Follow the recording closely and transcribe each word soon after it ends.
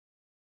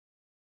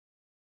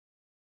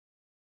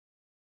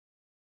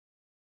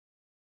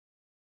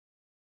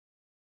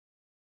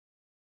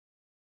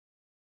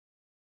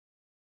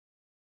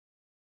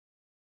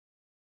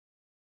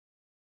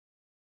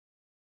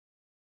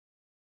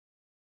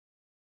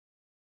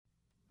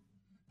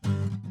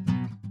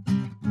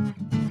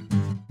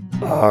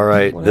All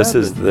right, this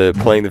is the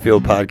Playing the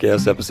Field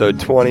podcast, episode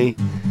 20.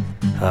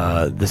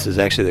 This is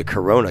actually the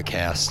Corona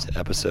cast,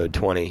 episode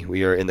 20.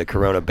 We are in the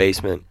Corona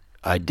basement.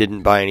 I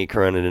didn't buy any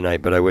Corona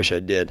tonight, but I wish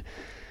I did.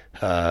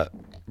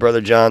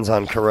 Brother John's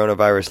on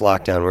coronavirus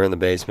lockdown. We're in the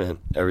basement.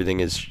 Everything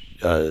is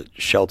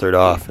sheltered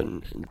off,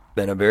 and it's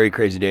been a very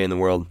crazy day in the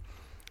world.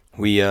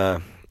 We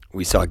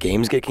saw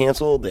games get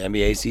canceled, the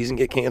NBA season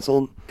get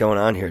canceled. What's going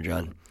on here,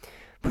 John?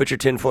 Put your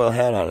tinfoil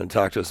hat on and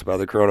talk to us about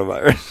the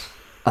coronavirus.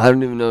 I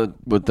don't even know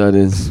what that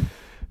is.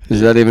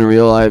 Is that even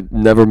real? I've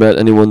never met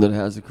anyone that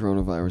has the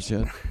coronavirus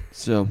yet.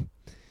 So,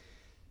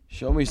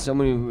 show me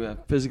somebody who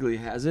physically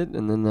has it,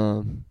 and then,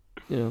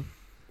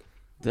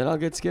 then I'll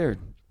get scared.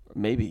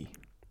 Maybe.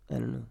 I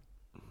don't know.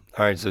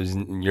 All right, so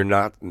you're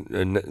not,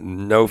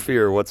 no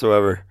fear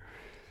whatsoever.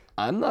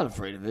 I'm not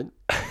afraid of it.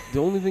 The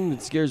only thing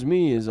that scares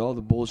me is all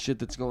the bullshit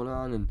that's going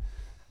on and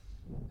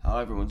how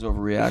everyone's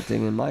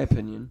overreacting, in my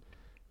opinion.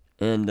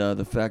 And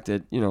the fact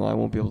that, I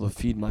won't be able to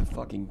feed my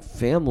fucking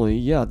family,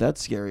 yeah,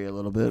 that's scary a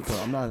little bit. But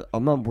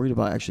I'm not worried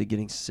about actually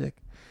getting sick.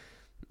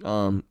 Dude,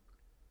 I'm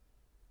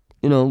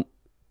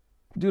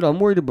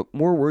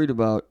more worried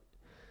about.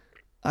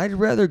 I'd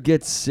rather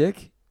get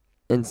sick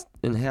and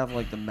have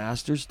like the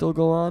Masters still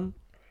go on,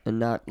 and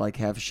not like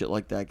have shit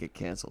like that get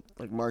canceled,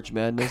 like March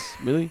Madness.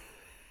 Really?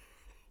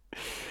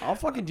 I'll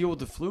fucking deal with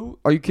the flu.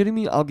 Are you kidding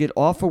me? I'll get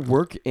off of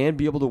work and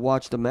be able to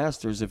watch the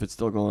Masters if it's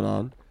still going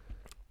on.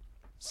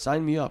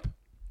 Sign me up.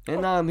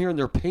 And now I'm hearing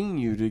they're paying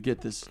you to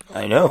get this.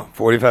 I know,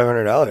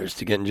 $4,500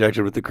 to get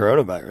injected with the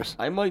coronavirus.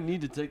 I might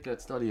need to take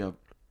that study up.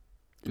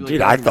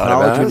 Dude, I thought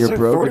about it. When you're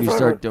broke and you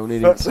start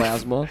donating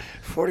plasma.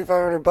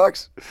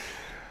 $4,500.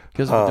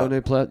 Because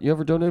donate plasma. You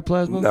ever donate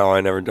plasma? No,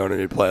 I never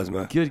donated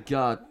plasma. Good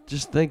God.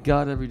 Just thank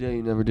God every day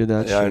you never did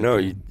that shit. Yeah, I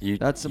know.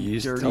 That's some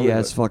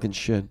dirty-ass fucking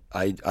shit.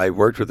 I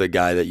worked with a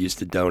guy that used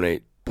to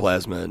donate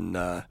plasma,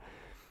 and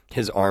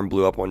his arm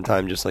blew up one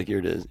time just like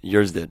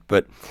yours did.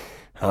 But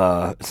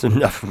it's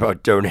enough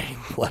about donating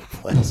blood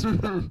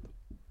plasma.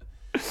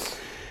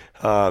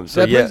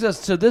 That brings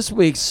us to this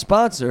week's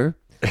sponsor,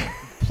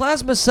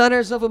 Plasma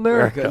Centers of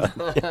America.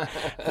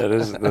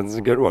 That's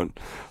a good one.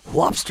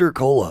 Lobster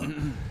Cola.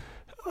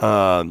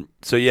 The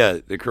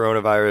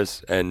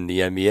coronavirus and the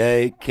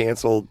NBA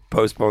canceled,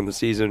 postponed the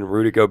season.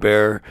 Rudy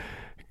Gobert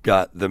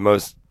got the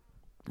most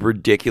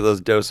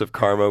ridiculous dose of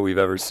karma we've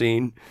ever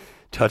seen,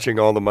 touching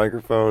all the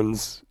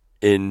microphones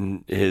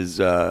in his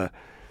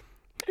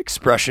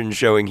expression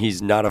showing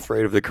he's not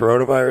afraid of the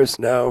coronavirus.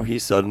 Now he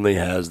suddenly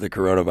has the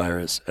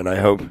coronavirus, and I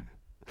hope...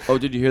 Oh,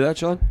 did you hear that,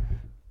 Sean?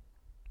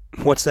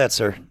 What's that,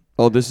 sir?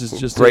 Oh, this is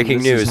just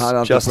breaking news.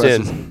 Just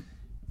in.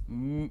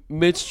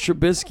 Mitch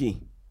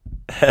Trubisky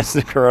has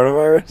the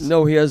coronavirus?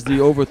 No, he has the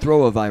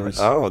overthrow virus.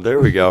 Oh, there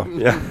we go.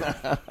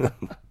 Yeah.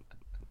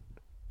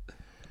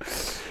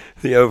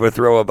 The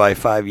overthrow by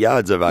 5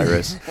 yards of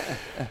virus.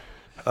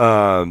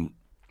 My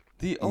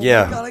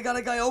God, I got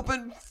a guy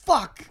open.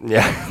 Fuck.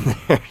 Yeah.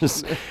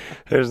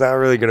 There's not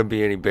really going to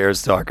be any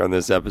Bears talk on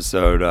this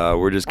episode.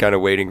 We're just kind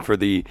of waiting for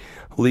the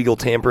legal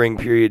tampering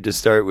period to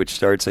start, which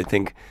starts, I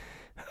think,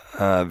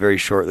 very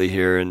shortly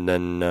here, and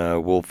then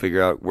we'll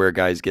figure out where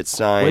guys get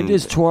signed. When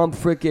does Tom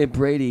frickin'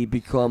 Brady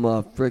become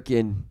a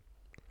frickin'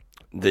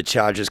 the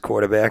Chargers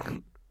quarterback?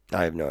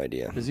 I have no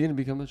idea. Is he going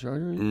to become a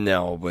Charger?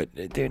 No, but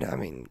dude, I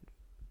mean,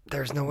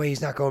 there's no way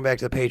he's not going back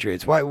to the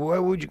Patriots. Why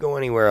would you go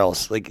anywhere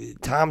else? Like,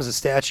 Tom's a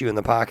statue in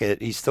the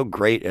pocket. He's still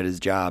great at his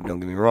job, don't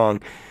get me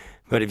wrong.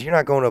 But if you're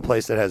not going to a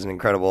place that has an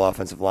incredible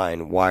offensive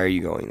line, why are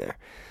you going there?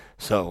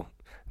 So,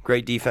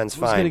 great defense,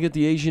 fine. Who's going to get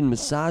the Asian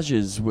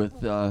massages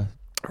with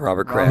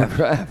Robert Kraft.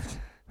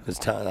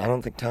 I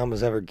don't think Tom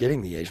was ever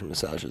getting the Asian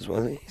massages,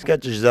 was he? He's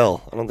got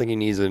Giselle. I don't think he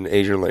needs an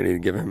Asian lady to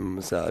give him a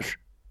massage.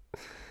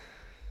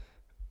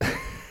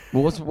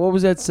 Well, what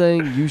was that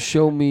saying? You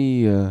show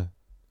me a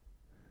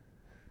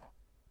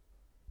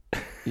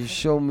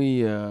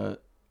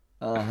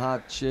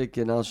hot chick,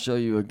 and I'll show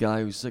you a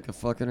guy who's sick of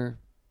fucking her.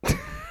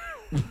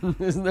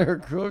 Isn't there a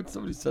quote?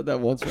 Somebody said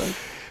that once, right?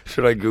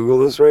 Should I Google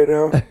this right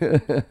now?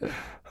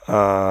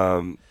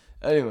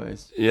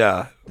 Anyways.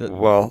 Yeah.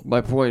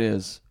 My point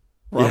is,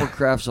 Robert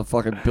Kraft's a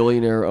fucking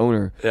billionaire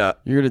owner. Yeah.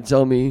 You're going to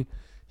tell me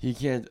he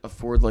can't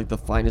afford like the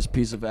finest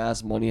piece of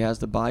ass money has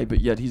to buy,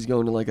 but yet he's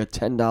going to like a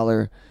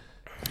 $10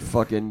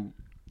 fucking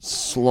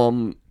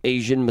slum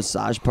Asian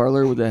massage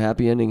parlor with a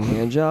happy ending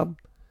hand job?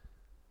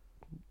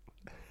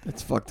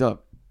 That's fucked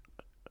up.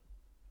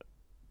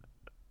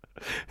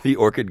 The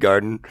Orchid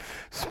Garden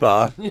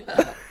Spa.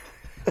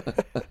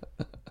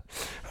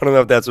 I don't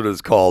know if that's what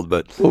it's called,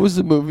 but... What was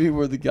the movie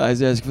where the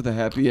guys ask for the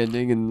happy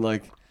ending and,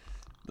 like,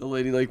 the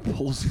lady, like,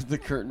 pulls the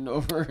curtain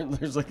over and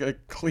there's, like, a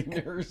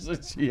cleaner, so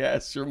she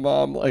asks her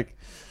mom, like...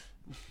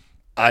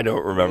 I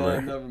don't remember.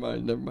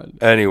 Never mind.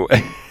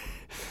 Anyway.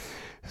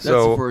 That's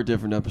for a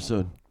different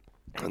episode.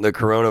 the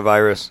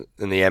coronavirus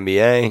in the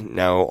NBA.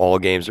 Now all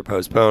games are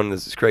postponed.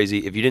 This is crazy.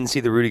 If you didn't see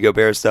the Rudy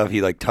Gobert stuff,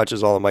 he like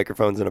touches all the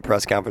microphones in a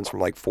press conference from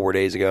like 4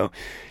 days ago.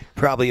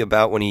 Probably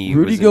about when he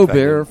Rudy was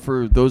Gobert, infected.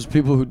 for those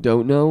people who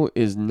don't know,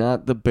 is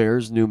not the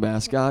Bears' new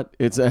mascot.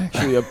 It's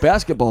actually a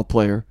basketball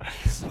player.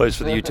 Plays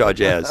for the Utah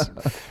Jazz.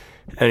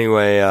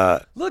 Anyway,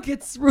 Look,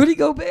 it's Rudy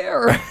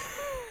Gobert.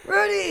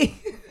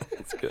 Rudy.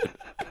 that's good.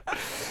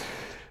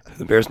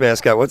 The Bears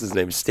mascot, what's his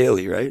name?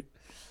 Staley, right?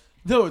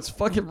 No, it's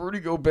fucking Rudy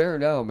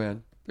Gobert now,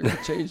 man. They're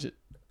gonna change it.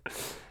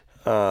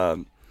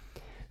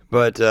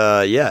 But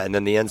yeah, and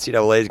then the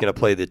NCAA is going to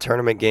play the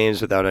tournament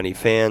games without any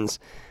fans.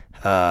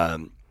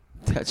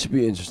 That should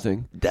be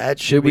interesting. That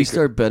Should we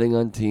start betting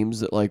on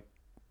teams that like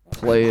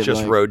play in,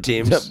 just like, road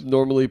teams? that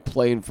normally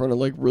play in front of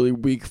like really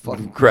weak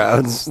fucking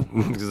Crowds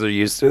because they're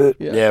used to it.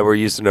 Yeah. Yeah, we're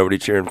used to nobody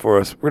cheering for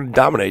us. We're going to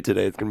dominate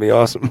today. It's going to be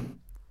awesome.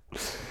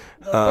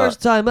 The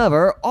first time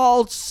ever,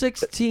 all 4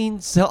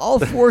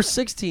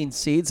 16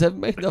 seeds have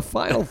made the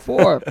Final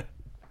Four.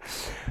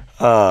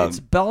 It's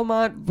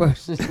Belmont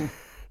versus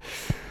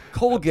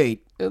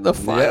Colgate in the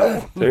final.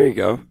 Yeah, there you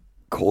go.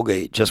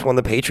 Colgate just won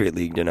the Patriot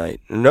League tonight.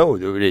 No,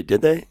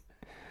 did they?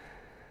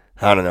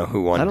 I don't know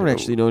who won. I don't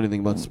actually know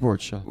anything about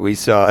sports, Sean. We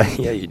saw,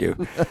 yeah, you do.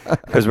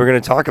 Because we're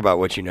going to talk about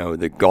what you know,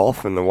 the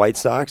golf and the White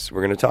Sox.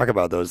 We're going to talk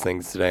about those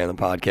things today on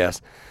the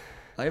podcast.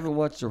 I haven't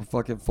watched a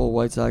fucking full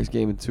White Sox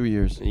game in 2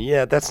 years.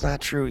 Yeah, that's not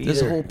true either.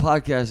 This whole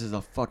podcast is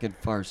a fucking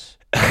farce.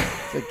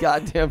 It's a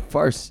goddamn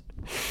farce.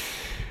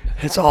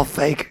 It's all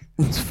fake.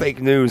 It's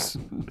fake news.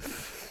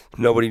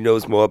 Nobody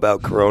knows more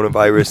about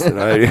coronavirus than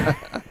I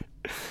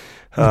do.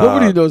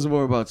 Nobody knows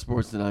more about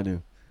sports than I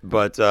do.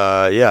 But,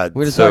 yeah.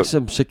 We're going to talk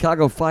some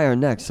Chicago Fire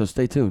next, so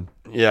stay tuned.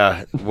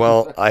 Yeah,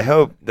 well, I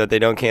hope that they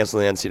don't cancel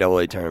the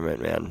NCAA tournament,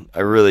 man. I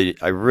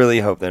really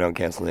hope they don't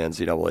cancel the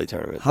NCAA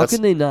tournament. How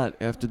can they not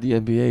after the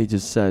NBA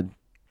just said,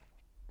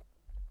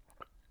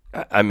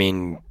 I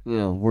mean,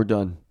 we're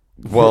done.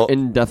 Well, we're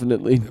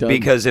indefinitely done.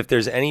 Because if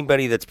there's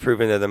anybody that's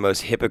proven they're the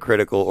most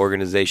hypocritical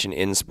organization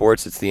in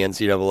sports, it's the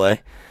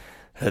NCAA.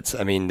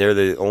 They're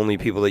the only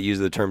people that use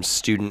the term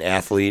student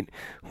athlete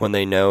when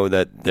they know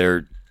that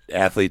their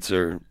athletes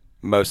are,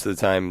 most of the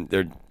time,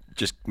 they're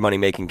just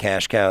money-making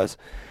cash cows.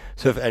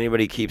 So if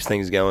anybody keeps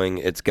things going,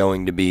 it's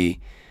going to be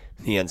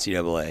the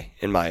NCAA,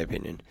 in my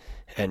opinion.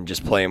 And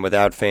just playing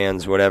without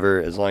fans, whatever,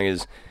 as long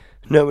as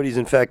nobody's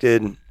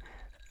infected.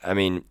 I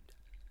mean,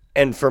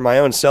 and for my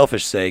own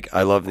selfish sake,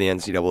 I love the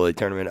NCAA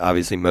tournament.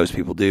 Obviously, most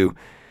people do.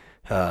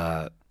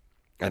 I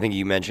think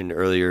you mentioned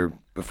earlier,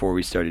 before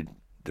we started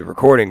the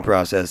recording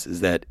process, is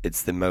that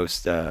it's the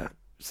most,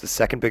 it's the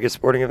second biggest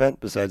sporting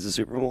event besides the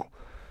Super Bowl.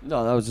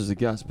 No, that was just a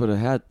guess, but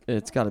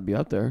it's got to be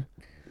up there.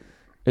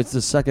 It's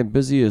the second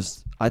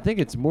busiest. I think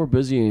it's more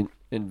busy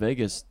in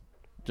Vegas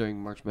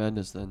during March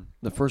Madness than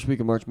the first week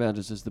of March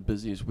Madness is the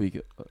busiest week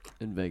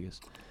in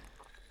Vegas.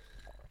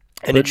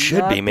 And it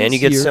should be, man. You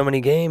get so many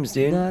games,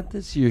 dude. Not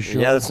this year,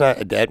 Sean. Yeah,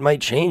 that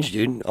might change,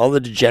 dude. All the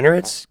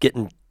degenerates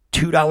getting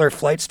 $2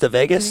 flights to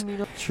Vegas.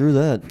 True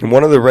that. And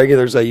one of the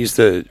regulars I used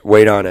to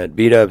wait on at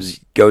B-Dubs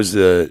goes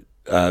to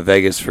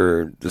Vegas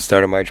for the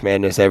start of March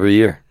Madness every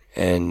year.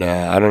 And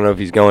I don't know if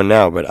he's going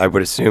now, but I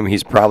would assume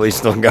he's probably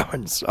still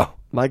going. So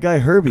my guy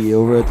Herbie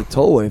over at the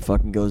Tollway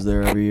fucking goes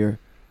there every year.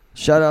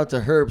 Shout out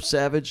to Herb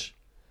Savage.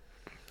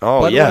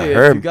 Oh, By the yeah, way,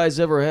 Herb. If you guys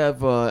ever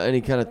have any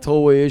kind of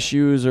tollway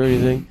issues or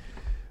anything,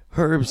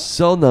 Herb's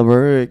cell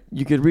number,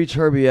 you could reach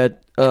Herbie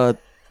at... no,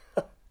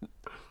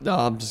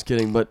 I'm just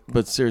kidding,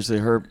 but seriously,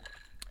 Herb...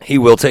 He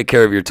will take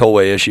care of your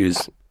tollway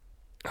issues.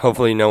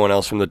 Hopefully no one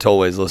else from the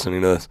tollway is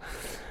listening to this.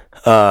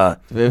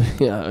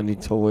 Yeah, any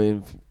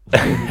tollway...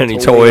 Any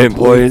tollway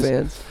employees?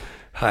 Fans.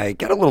 I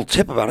got a little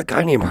tip about a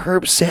guy named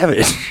Herb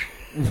Savage.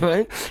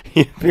 Right?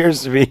 He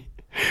appears to be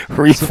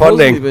Supposedly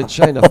refunding. We've been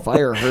trying to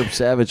fire Herb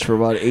Savage for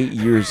about 8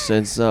 years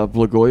since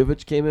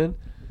Blagojevich came in.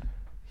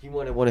 He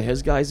wanted one of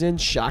his guys in.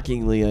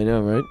 Shockingly, I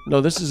know, right? No,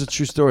 this is a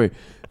true story.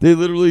 They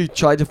literally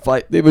tried to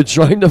fight. They've been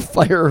trying to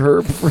fire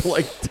Herb for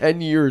like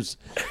 10 years.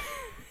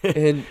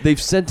 And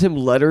they've sent him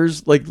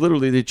letters. Like,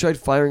 literally, they tried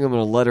firing him in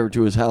a letter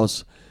to his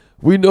house.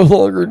 We no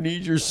longer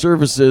need your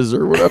services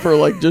or whatever.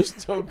 Like,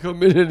 just don't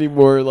come in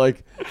anymore.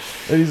 Like,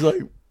 and he's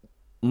like,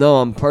 no,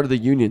 I'm part of the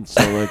union.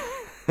 So,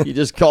 like, he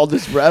just called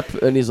this rep,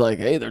 and he's like,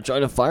 hey, they're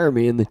trying to fire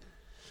me. And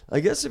I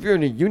guess if you're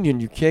in a union,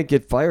 you can't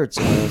get fired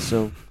somewhere.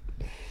 So,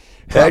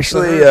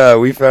 Actually,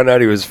 we found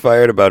out he was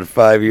fired about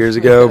 5 years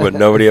ago, but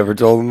nobody ever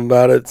told him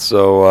about it.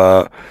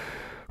 So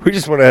we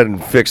just went ahead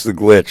and fixed the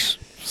glitch.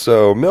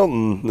 So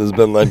Milton has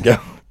been let go.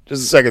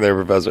 Just a second there,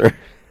 Professor.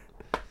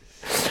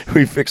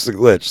 We fixed the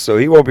glitch, so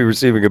he won't be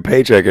receiving a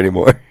paycheck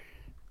anymore.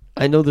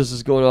 I know this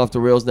is going off the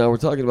rails now. We're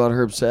talking about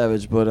Herb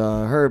Savage, but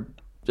Herb,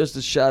 just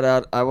a shout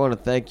out. I want to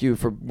thank you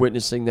for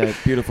witnessing that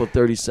beautiful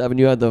 37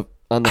 you had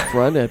on the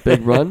front at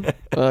Big Run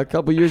a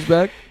couple years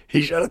back.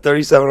 He shot a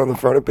 37 on the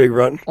front of Big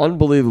Run.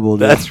 Unbelievable,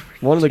 dude. That's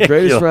one of the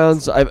greatest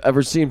rounds I've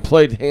ever seen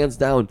played, hands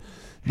down.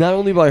 Not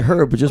only by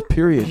Herb, but just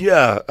period.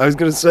 Yeah, I was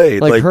going to say,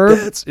 like Herb,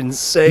 that's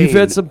insane. You've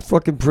had some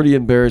fucking pretty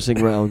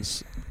embarrassing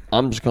rounds.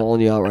 I'm just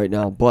calling you out right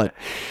now, but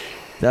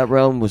That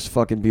round was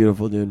fucking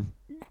beautiful, dude.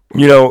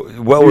 You know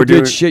what we're doing?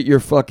 You did shit your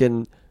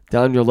fucking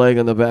down your leg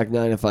on the back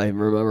nine, if I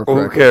remember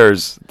correctly. Who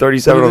cares?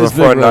 37 on the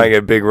front nine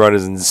at Big Run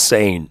is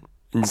insane.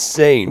 I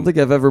Insane. don't think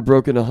I've ever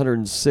broken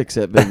 106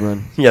 at Big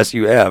Run. Yes,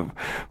 you have.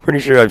 Pretty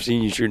sure I've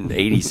seen you shooting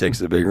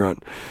 86 at Big Run.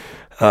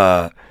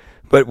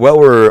 But while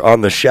we're on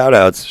the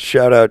shout-outs,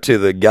 shout out to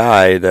the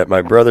guy that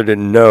my brother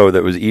didn't know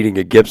that was eating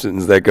at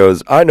Gibson's that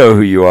goes, I know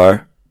who you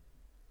are.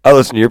 I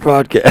listen to your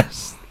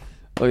podcast.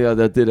 Oh, yeah,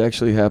 that did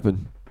actually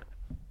happen.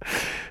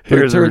 But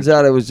it turns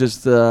out it was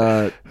just...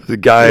 the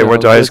guy I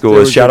went to high school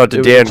with. Shout out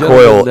to Dan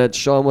Coyle. That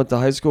Sean went to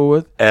high school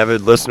with.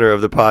 Avid listener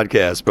of the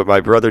podcast, but my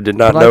brother did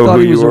not know who you were. I thought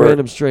he was a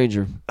random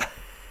stranger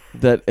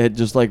that had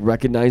just, like,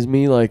 recognized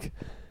me. Like,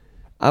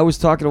 I was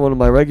talking to one of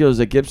my regulars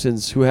at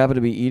Gibson's who happened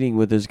to be eating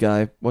with this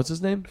guy. What's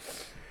his name?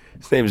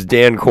 His name's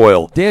Dan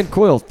Coyle. Dan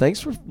Coyle.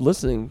 Thanks for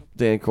listening,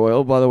 Dan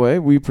Coyle, by the way.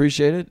 We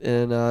appreciate it,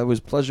 and it was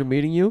a pleasure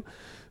meeting you.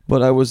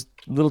 But I was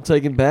a little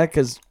taken back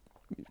because,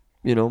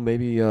 you know,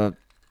 maybe...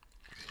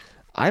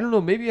 I don't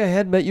know. Maybe I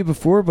had met you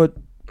before, but...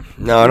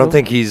 No, I don't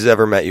think he's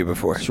ever met you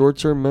before.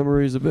 Short-term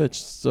memory is a bitch.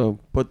 So,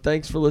 but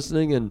thanks for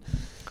listening, and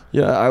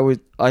yeah,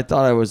 I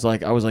thought I was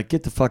like,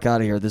 get the fuck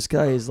out of here. This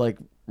guy is like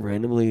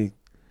randomly...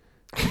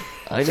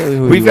 I know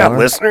who We've got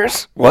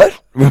listeners? What?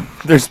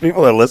 There's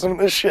people that listen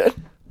to this shit?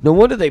 No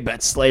wonder they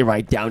bet Slay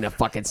right down to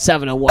fucking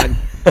 7-1.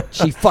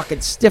 She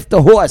fucking stiffed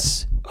the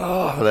horse.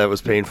 Oh, that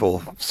was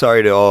painful.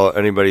 Sorry to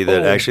anybody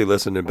that actually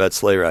listened and bet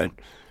Sleigh Ride.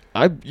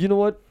 You know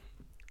what?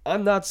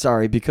 I'm not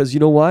sorry because you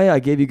know why? I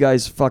gave you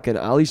guys fucking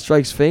Ali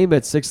Strikes fame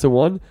at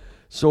 6-1.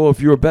 So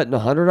if you were betting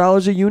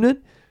 $100 a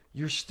unit,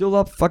 you're still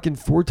up fucking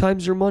 4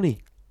 times your money.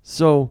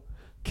 So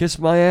kiss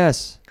my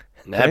ass.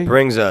 And that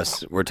brings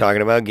us, we're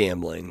talking about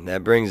gambling,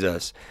 that brings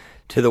us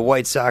to the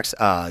White Sox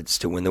odds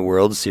to win the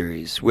World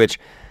Series, which,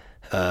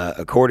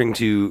 according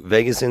to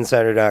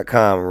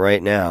VegasInsider.com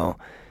right now,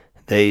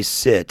 they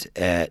sit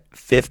at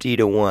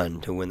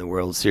 50-1 to win the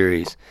World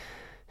Series.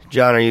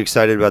 John, are you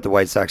excited about the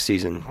White Sox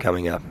season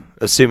coming up,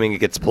 assuming it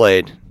gets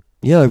played?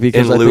 Yeah,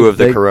 because in lieu of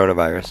the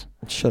coronavirus.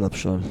 Shut up,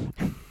 Sean.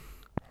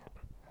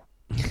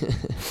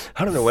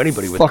 I don't know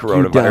anybody with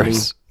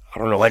coronavirus. I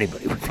don't know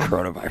anybody with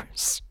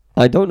coronavirus.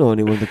 I don't know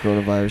anyone with the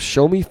coronavirus.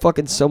 Show me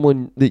fucking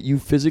someone that you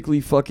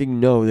physically fucking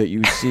know that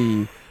you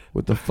see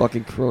with the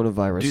fucking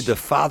coronavirus. Dude, the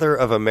father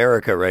of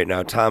America right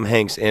now, Tom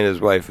Hanks and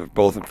his wife, are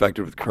both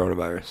infected with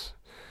coronavirus.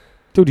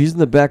 Dude, he's in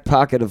the back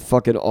pocket of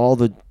fucking all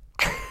the...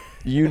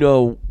 You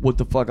know what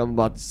the fuck I'm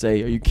about to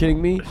say. Are you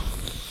kidding me?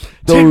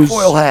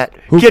 Tinfoil hat.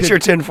 Get your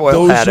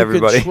tinfoil hat,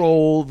 everybody. Those who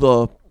control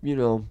the,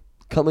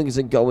 comings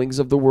and goings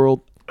of the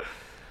world.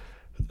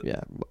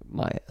 Yeah,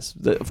 my ass.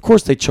 Of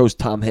course they chose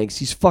Tom Hanks.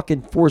 He's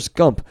fucking Forrest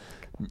Gump.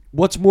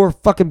 What's more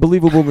fucking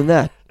believable than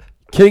that?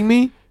 Kidding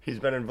me? He's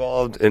been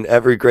involved in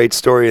every great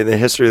story in the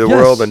history of the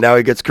world, and now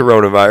he gets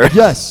coronavirus.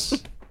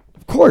 Yes.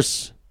 Of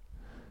course.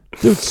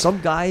 Dude,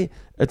 some guy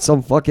at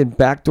some fucking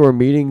backdoor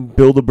meeting,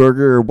 Bilderberger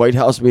or White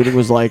House meeting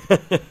was like,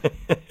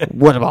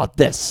 what about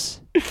this?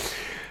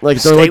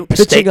 Like, they're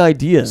pitching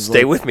ideas.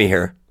 Stay with me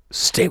here.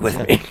 Stay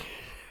with me.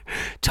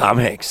 Tom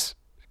Hanks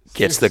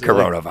gets the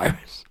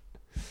coronavirus.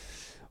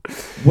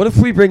 What if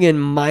we bring in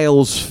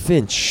Miles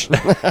Finch?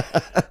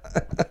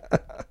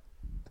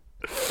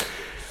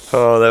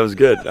 Oh, that was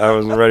good. I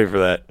wasn't ready for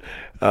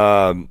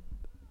that.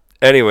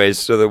 Anyways,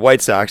 so the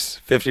White Sox,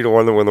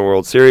 50-1 to win the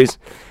World Series.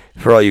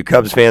 For all you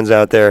Cubs fans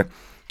out there,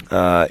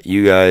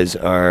 you guys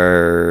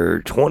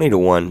are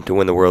 20-1 to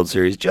win the World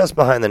Series, just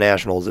behind the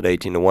Nationals at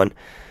 18-1.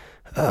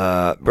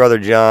 Brother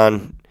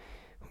John,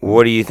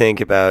 what do you think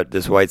about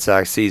this White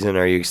Sox season?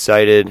 Are you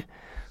excited?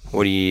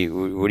 What do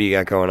you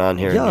got going on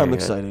here? Yeah, I'm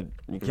excited.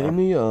 Are you kidding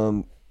me?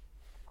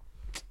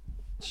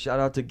 Shout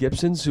out to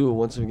Gibson's, who will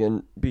once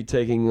again be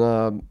taking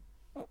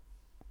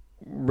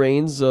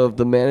reins of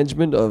the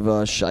management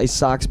of Shy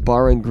Sox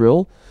Bar and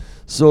Grill.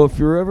 So if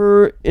you're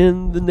ever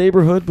in the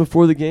neighborhood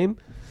before the game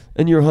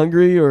and you're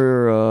hungry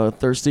or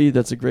thirsty,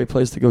 that's a great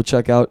place to go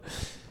check out.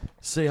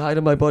 Say hi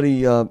to my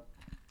buddy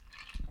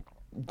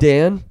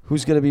Dan,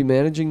 who's going to be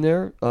managing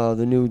there,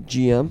 the new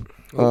GM.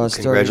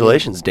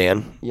 Congratulations,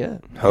 Dan. Yeah.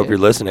 Hope you're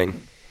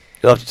listening.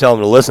 You'll have to tell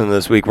them to listen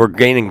this week. We're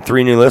gaining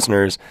 3 new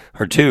listeners,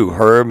 or 2,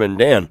 Herb and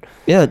Dan.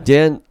 Yeah,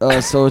 Dan.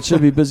 So it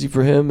should be busy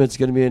for him. It's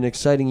going to be an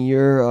exciting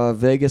year.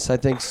 Vegas, I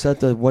think,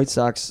 set the White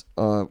Sox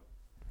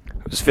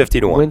it was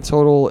 50-1. Win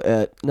total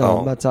at... No,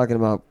 I'm not talking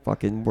about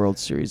fucking World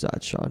Series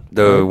odds, Sean.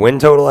 The win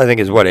total, I think,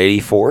 is what,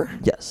 84?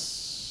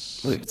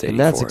 Yes. I believe it's 84. And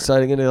that's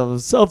exciting in and of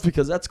itself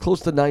because that's close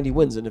to 90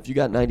 wins. And if you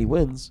got 90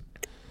 wins,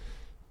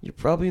 you're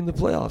probably in the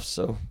playoffs,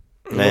 so...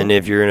 And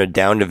if you're in a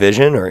down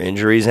division or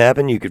injuries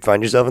happen, you could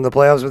find yourself in the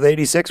playoffs with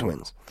 86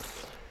 wins.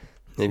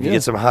 If you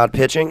get some hot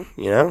pitching,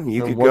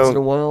 you could go. Once in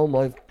a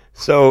while,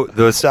 So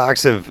the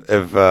Sox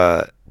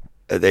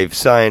they've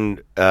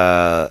signed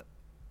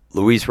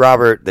Luis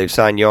Robert, they've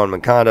signed Yohan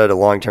Moncada to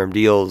long-term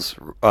deals.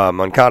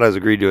 Moncada has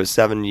agreed to a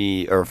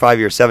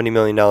 5-year, $70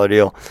 million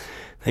deal.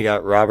 They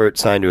got Robert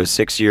signed to a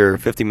 6-year,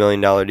 $50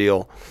 million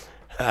deal.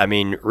 I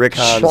mean, Rick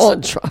Hahn.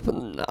 Sean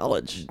dropping the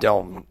knowledge.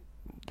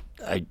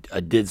 I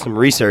did some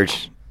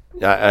research.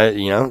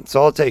 It's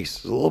all it takes.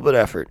 It's a little bit of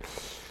effort.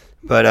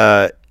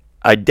 But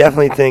I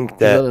definitely think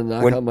that... Is that a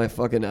knock on my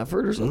fucking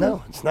effort or something?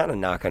 No, it's not a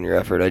knock on your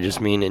effort. I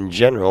just mean in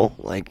general,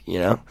 like,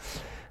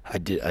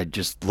 I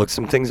just looked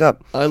some things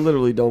up. I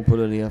literally don't put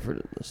any effort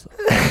in this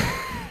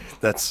stuff.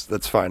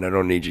 That's fine. I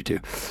don't need you to.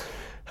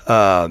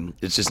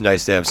 It's just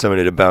nice to have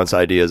somebody to bounce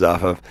ideas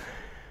off of.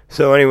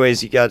 So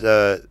anyways, you got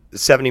a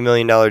 $70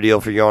 million deal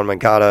for Yohan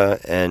Moncada,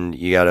 and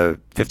you got a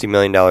 $50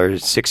 million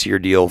 6-year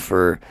deal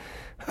for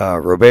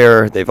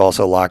Robert. They've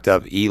also locked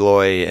up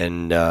Eloy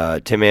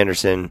and Tim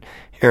Anderson,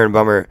 Aaron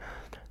Bummer.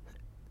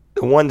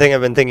 The one thing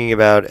I've been thinking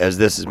about as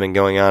this has been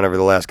going on over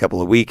the last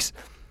couple of weeks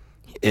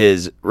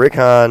is Rick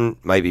Hahn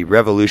might be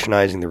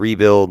revolutionizing the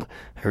rebuild.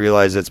 I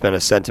realize that's been a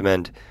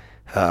sentiment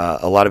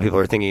a lot of people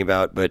are thinking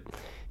about, but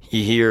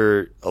you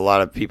hear a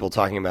lot of people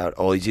talking about,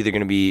 he's either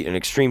going to be an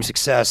extreme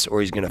success or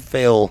he's going to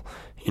fail,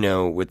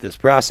 with this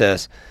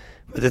process.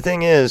 But the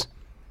thing is,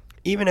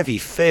 even if he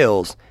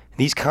fails,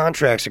 these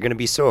contracts are going to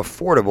be so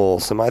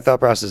affordable. So my thought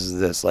process is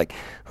this, like,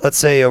 let's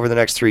say over the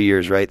next 3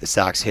 years, right, the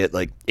Sox hit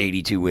like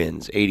 82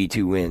 wins,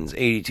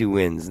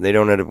 and they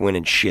don't end up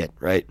winning shit,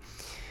 right?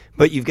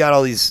 But you've got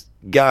all these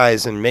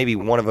guys, and maybe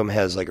one of them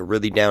has like a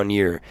really down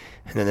year.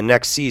 And then the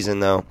next season,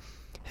 though,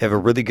 have a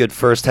really good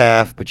first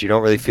half, but you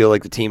don't really feel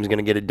like the team's going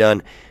to get it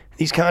done.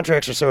 These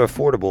contracts are so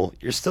affordable,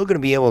 you're still going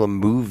to be able to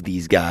move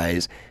these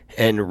guys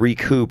and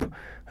recoup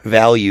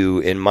value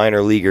in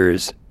minor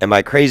leaguers. Am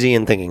I crazy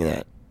in thinking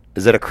that?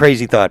 Is that a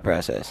crazy thought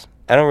process?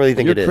 I don't really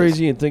think it is. You're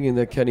crazy in thinking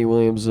that Kenny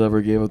Williams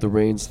ever gave up the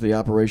reins to the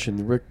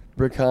operation.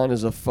 Rick Hahn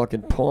is a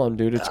fucking pawn,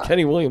 dude. It's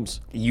Kenny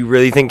Williams. You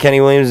really think Kenny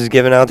Williams is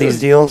giving out these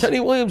deals? Kenny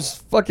Williams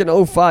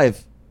fucking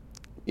 05.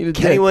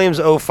 Kenny Williams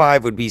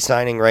 05 would be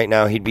signing right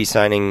now. He'd be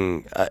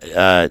signing,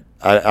 I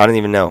don't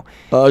even know.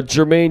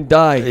 Jermaine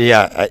Dye.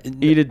 Yeah.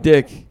 Eat a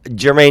dick.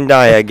 Jermaine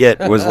Dye, I get,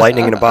 was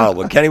lightning in a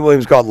bottle. But Kenny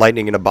Williams called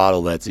lightning in a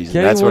bottle that season.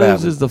 Kenny That's Williams what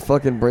happened. is the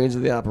fucking brains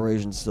of the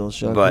operation still,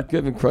 Sean. But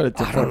give him credit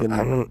to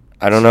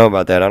I don't know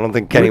about that. I don't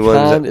think Kenny Rick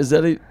Williams...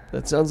 Hahn,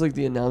 that sounds like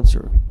the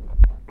announcer.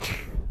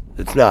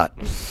 It's not.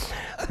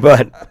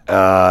 But,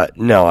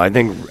 no, I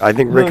think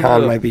Rick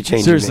Hahn might be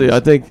changing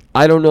Seriously, things.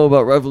 I don't know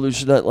about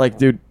revolution. Like,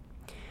 dude...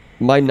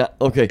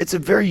 Okay. It's a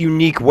very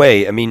unique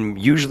way. I mean,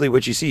 usually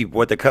what you see,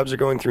 what the Cubs are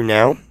going through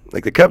now,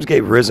 like the Cubs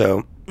gave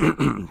Rizzo,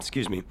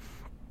 excuse me,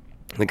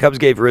 the Cubs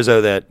gave Rizzo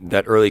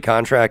that early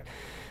contract,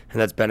 and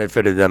that's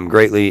benefited them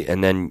greatly,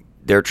 and then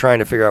they're trying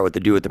to figure out what to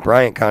do with the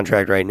Bryant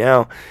contract right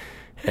now,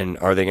 and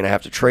are they going to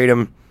have to trade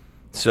him?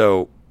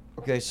 So,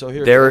 okay, so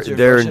here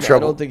they're in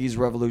trouble. I don't think he's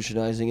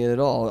revolutionizing it at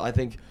all. I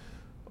think...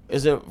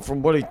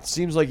 from what it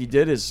seems like he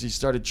did is he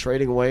started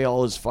trading away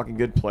all his fucking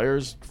good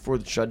players before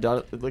the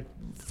shutdown, like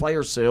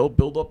fire sale,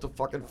 build up the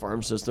fucking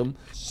farm system,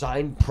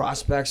 sign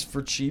prospects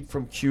for cheap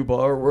from Cuba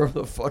or wherever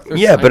the fuck.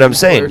 Yeah, but I'm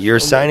saying you're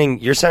signing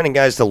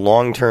guys to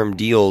long-term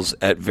deals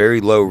at very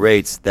low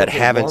rates that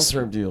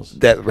long-term deals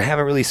that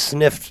haven't really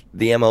sniffed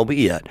the MLB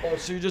yet. Oh,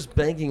 so you're just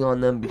banking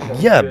on them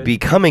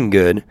becoming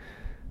good,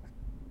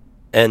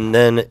 and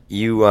then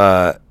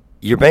you're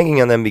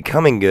banking on them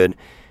becoming good.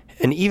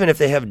 And even if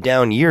they have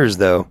down years,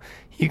 though,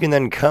 you can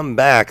then come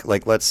back.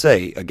 Like, let's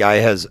say a guy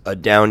has a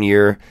down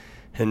year,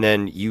 and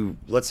then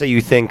let's say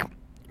you think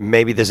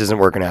maybe this isn't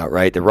working out,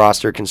 right? The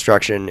roster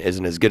construction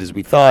isn't as good as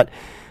we thought,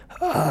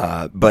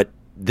 but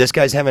this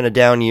guy's having a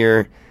down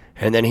year,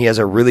 and then he has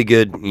a really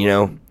good,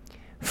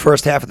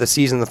 first half of the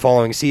season the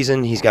following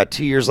season. He's got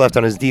 2 years left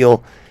on his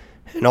deal,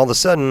 and all of a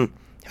sudden,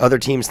 other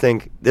teams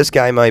think this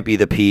guy might be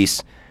the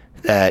piece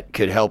that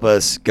could help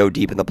us go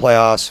deep in the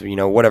playoffs,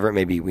 whatever it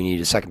may be. We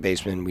need a second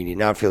baseman, we need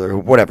an outfielder,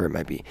 whatever it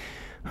might be.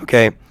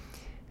 Okay?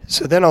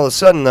 So then all of a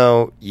sudden,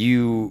 though,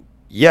 you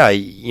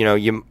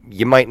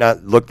might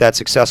not look that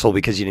successful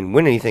because you didn't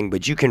win anything,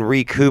 but you can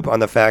recoup on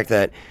the fact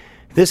that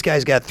this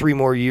guy's got 3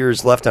 more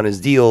years left on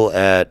his deal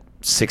at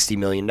 $60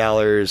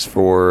 million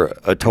for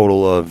a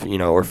total of,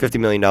 or $50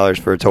 million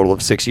for a total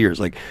of 6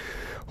 years. Like,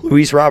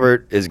 Luis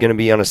Robert is going to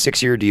be on a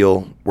 6-year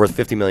deal worth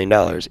 $50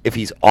 million. If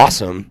he's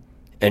awesome,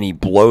 and he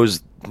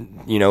blows,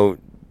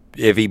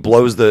 if he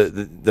blows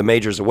the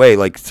majors away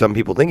like some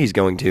people think he's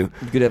going to,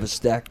 you could have a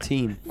stacked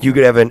team. You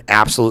could have an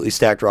absolutely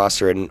stacked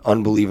roster at an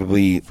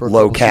unbelievably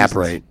low cap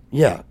rate.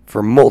 Yeah,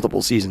 for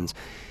multiple seasons.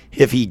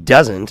 If he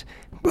doesn't,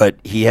 but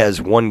he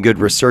has one good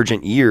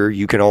resurgent year,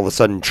 you can all of a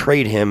sudden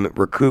trade him,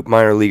 recoup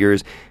minor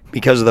leaguers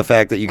because of the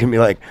fact that you can be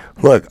like,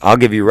 look, I'll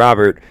give you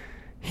Robert.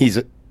 He's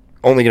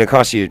only going to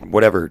cost you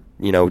whatever,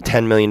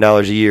 $10 million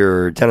a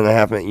year or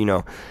 $10.5 million,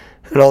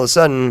 and all of a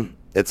sudden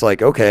it's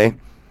like, okay,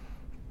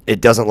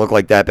 it doesn't look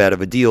like that bad of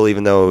a deal,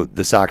 even though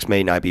the Sox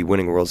may not be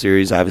winning a World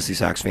Series. Obviously,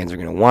 Sox fans are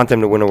going to want them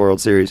to win a World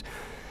Series.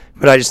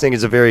 But I just think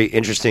it's a very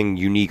interesting,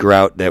 unique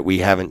route that we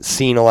haven't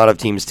seen a lot of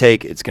teams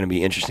take. It's going to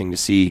be interesting to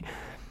see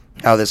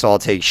how this all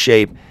takes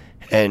shape.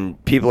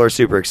 And people are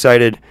super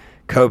excited.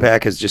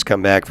 Kopech has just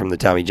come back from the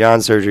Tommy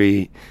John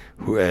surgery.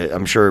 who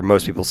I'm sure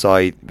most people saw,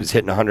 he was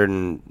hitting 100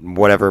 and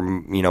whatever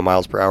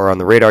miles per hour on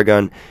the radar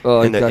gun.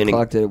 Oh, he got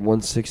clocked at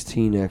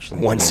 116 actually.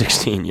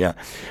 116, yeah.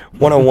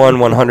 101,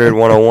 100,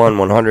 101,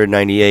 100,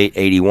 98,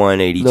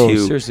 81, 82. No,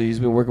 seriously, he's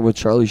been working with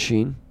Charlie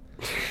Sheen,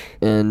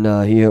 and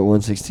he hit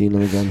 116 on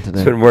the gun today.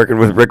 He's been working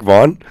with Rick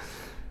Hahn.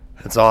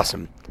 That's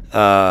awesome.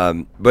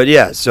 But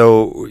yeah,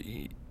 so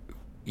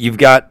you've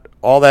got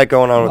all that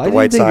going on with the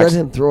White Sox. Why didn't they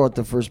let him throw out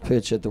the first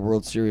pitch at the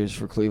World Series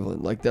for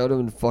Cleveland? Like, that would have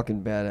been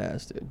fucking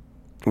badass, dude.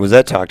 Was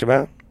that talked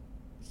about?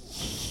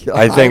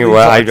 I think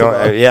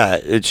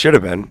it should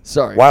have been.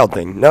 Sorry. Wild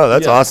thing. No,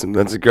 that's awesome.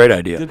 That's a great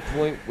idea. Good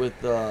point with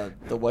the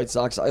White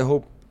Sox. I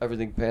hope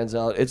everything pans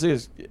out. It's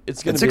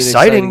going to be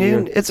exciting,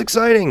 dude. It's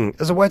exciting.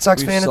 As a White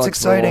Sox fan, it's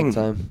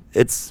exciting.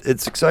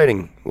 It's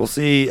exciting. We'll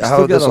see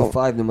how this will.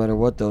 5 no matter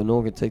what, though. No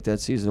one can take that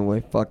season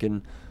away.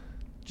 Fucking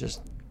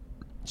just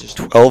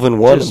 12-1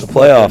 in the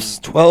playoffs.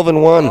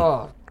 12-1.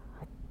 Oh,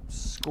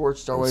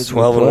 scorched our way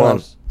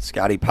 12-1.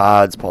 Scotty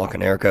Pods, Paul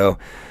Konerko.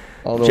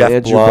 Although Jeff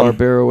Andrew Blum.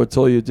 Barbero would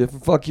tell you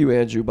different. Fuck you,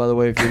 Andrew, by the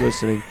way, if you're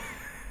listening.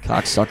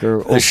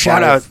 Cocksucker.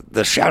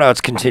 The shout outs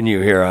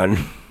continue here on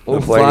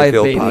the Playing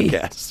Field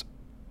Podcast.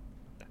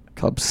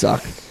 Cubs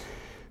suck.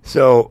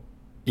 So,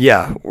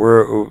 yeah,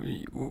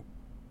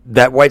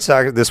 this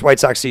White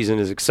Sox season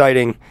is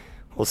exciting.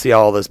 We'll see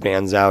how all this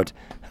pans out.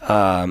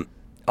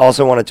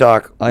 Also want to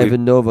talk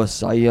Ivan Nova,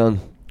 Cy Young.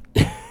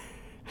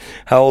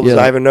 How old is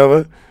Ivan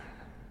Nova?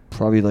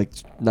 Probably like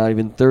not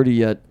even 30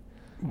 yet.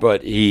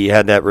 But he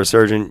had that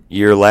resurgent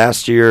year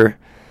last year.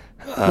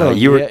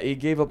 He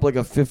gave up like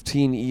a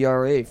 15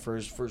 ERA for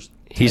his first.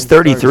 He's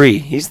 33.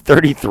 He's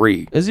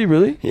 33. Is he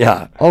really?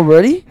 Yeah.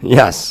 Already?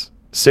 Yes.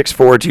 6'4",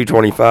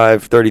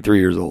 225, 33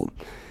 years old.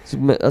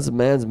 That's a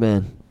man's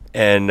man.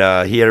 And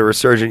he had a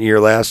resurgent year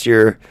last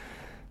year.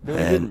 No,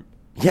 he didn't.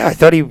 Yeah, I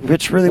thought he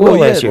pitched really well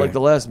last year. Like the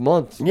last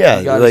month. Yeah.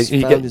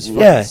 He found his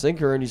fucking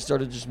sinker and he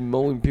started just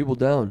mowing people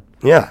down.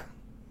 Yeah.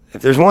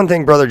 If there's one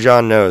thing Brother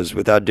John knows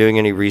without doing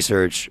any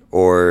research,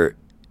 or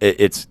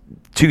it's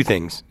two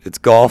things. It's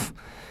golf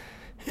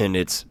and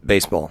it's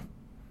baseball.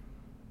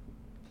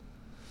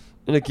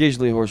 And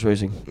occasionally horse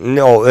racing.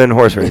 No, and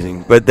horse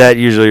racing. But that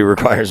usually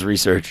requires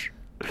research.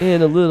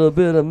 And a little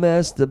bit of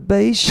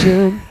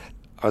masturbation.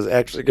 I was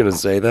actually going to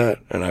say that,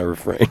 and I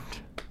refrained.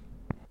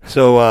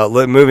 So,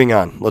 moving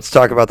on. Let's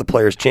talk about the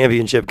Players'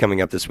 Championship coming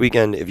up this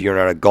weekend. If you're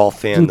not a golf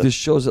fan. Dude, this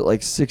show's at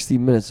like 60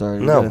 minutes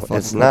already. No,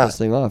 it's not. This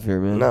thing off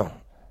here, man. No.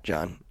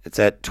 John, it's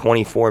at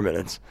 24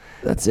 minutes.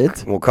 That's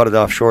it? We'll cut it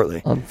off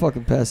shortly. I'm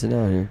fucking passing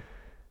out here.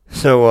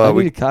 So I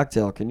need a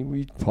cocktail. Can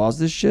we pause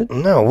this shit?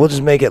 No, we'll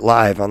just make it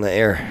live on the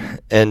air.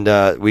 And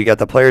we got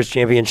the Players'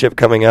 Championship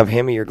coming up.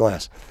 Hand me your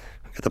glass.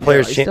 We got the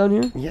Players' down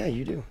here? Yeah,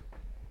 you do.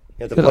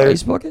 You got the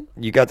ice bucket?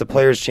 You got the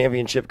Players'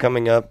 Championship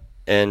coming up,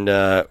 and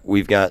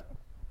we've got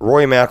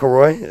Rory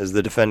McIlroy as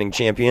the defending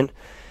champion.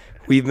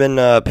 We've been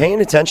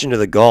paying attention to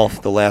the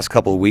golf the last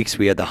couple of weeks.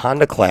 We had the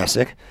Honda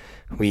Classic.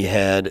 We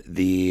had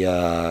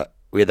the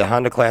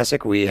Honda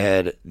Classic. We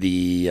had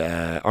the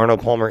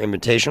Arnold Palmer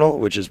Invitational,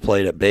 which is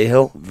played at Bay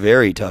Hill.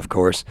 Very tough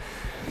course.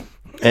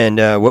 And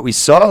what we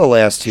saw the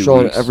last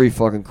 2 weeks. Every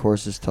fucking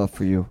course is tough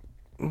for you.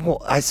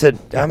 Well, I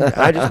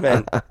just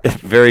meant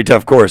very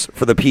tough course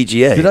for the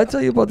PGA. Did I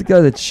tell you about the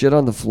guy that shit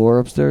on the floor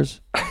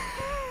upstairs?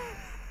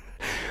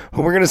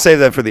 Well, we're going to save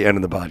that for the end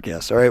of the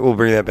podcast. All right, we'll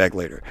bring that back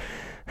later.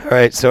 All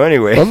right, so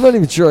anyway. I'm not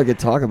even sure I could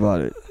talk about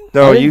it.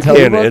 No, you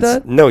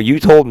can. No, you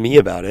told me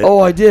about it. Oh,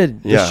 I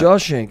did. Yeah. The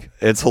Shawshank.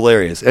 It's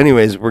hilarious.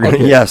 Anyways, we're going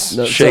to,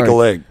 shake a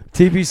leg.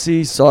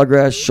 TPC,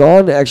 Sawgrass.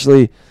 Sean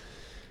actually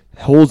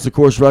holds the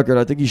course record.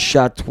 I think he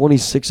shot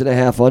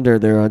 26.5 under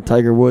there on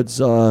Tiger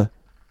Woods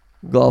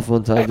golf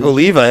one time. I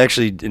believe I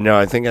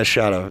think I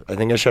shot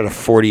a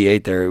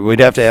 48 there. We'd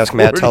have to ask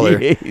Matt Teller.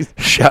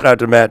 Shout out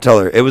to Matt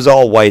Teller. It was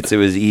all whites. It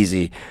was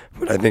easy.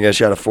 But I think I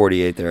shot a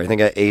 48 there. I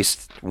think I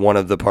aced one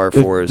of the par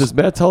fours. Does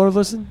Matt Teller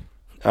listen?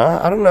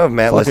 I don't know if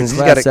Matt listens. He's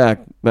got a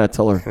act, Matt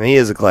Teller. He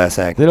is a class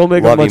act. They don't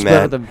make him much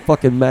better than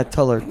fucking Matt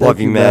Teller. Love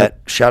you,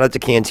 Matt. Shout out to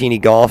Cantini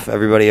Golf,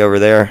 everybody over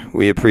there.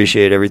 We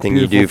appreciate everything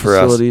you do for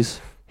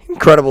us.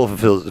 Incredible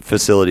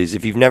facilities.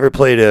 If you've never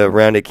played a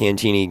round at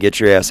Cantini, get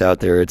your ass out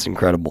there. It's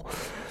incredible,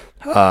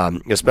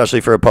 especially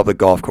for a public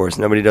golf course.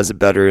 Nobody does it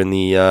better in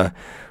the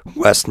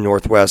west,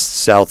 northwest,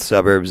 south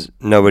suburbs.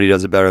 Nobody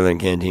does it better than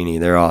Cantini.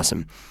 They're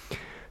awesome.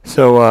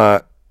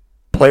 So,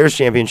 Players'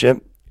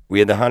 Championship. We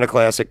had the Honda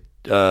Classic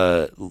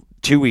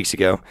 2 weeks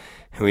ago,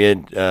 and we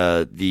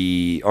had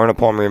the Arnold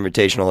Palmer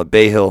Invitational at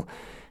Bay Hill,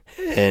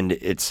 and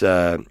it's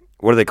what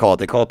do they call it?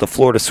 They call it the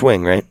Florida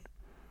Swing, right?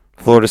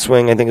 Florida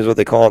Swing, I think, is what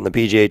they call it in the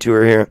PGA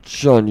Tour here.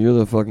 Sean, you're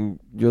the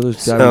guy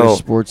with a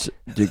sports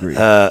degree.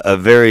 A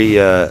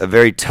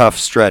very tough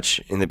stretch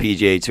in the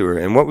PGA Tour,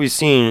 and what we've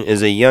seen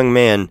is a young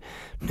man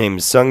named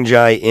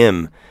Sungjae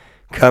Im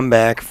come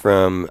back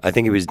from, I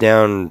think he was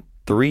down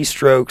 3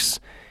 strokes,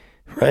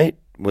 right?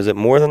 Was it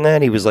more than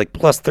that? He was like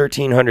plus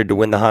 1,300 to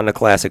win the Honda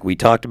Classic. We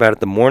talked about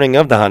it the morning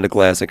of the Honda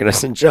Classic, and I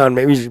said, John,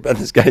 maybe you should bet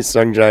this guy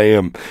Sungjae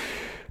Im.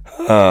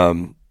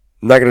 I'm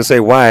not going to say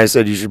why I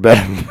said you should bet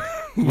him,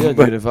 Yeah,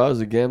 dude, if I was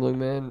a gambling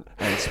man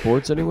on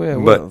sports anyway, I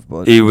would have.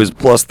 But he was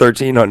plus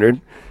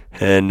 1,300,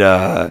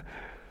 and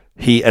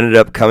he ended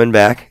up coming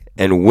back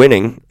and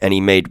winning, and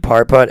he made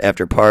par putt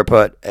after par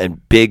putt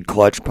and big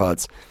clutch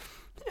putts.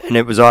 And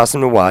it was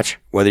awesome to watch,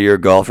 whether you're a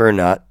golfer or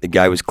not. The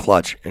guy was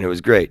clutch, and it was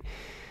great.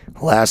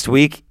 Last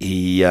week,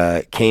 he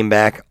came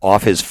back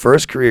off his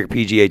first career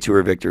PGA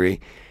Tour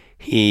victory.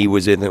 He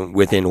was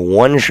within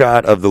one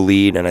shot of the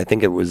lead, and I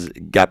think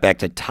got back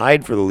to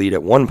tied for the lead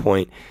at one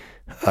point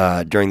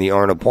during the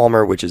Arnold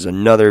Palmer, which is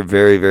another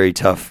very, very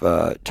tough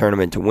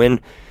tournament to win.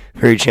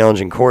 Very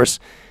challenging course.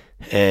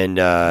 And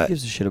who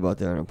gives a shit about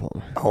the Arnold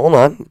Palmer? Hold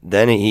on.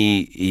 Then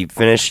he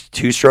finished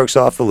 2 strokes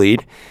off the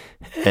lead,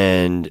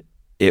 and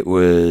it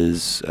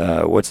was,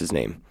 what's his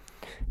name?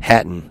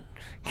 Hatton.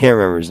 Can't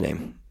remember his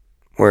name.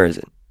 Where is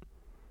it?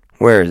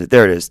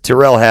 There it is.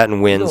 Tyrrell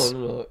Hatton wins.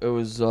 No. It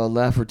was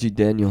Lafferty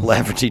Daniel.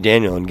 Lafferty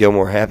Daniel and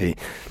Gilmore Happy.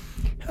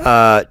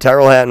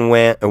 Tyrrell Hatton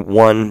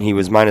won. He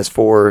was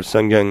 -4.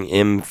 Sungkyung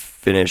Im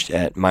finished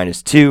at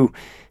 -2.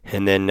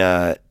 And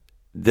then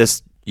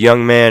this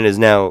young man is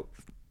now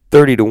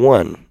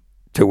 30-1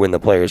 to win the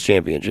Players'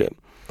 Championship.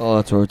 Oh,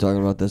 that's what we're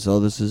talking about. This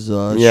is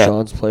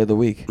Sean's Play of the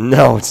Week.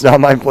 No, it's not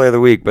my Play of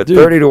the Week, but Dude,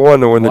 30-1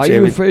 to win the championship. Why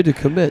are you afraid to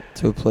commit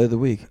to a Play of the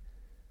Week?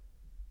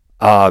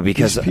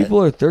 Because people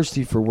are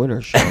thirsty for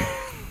winners, Sean.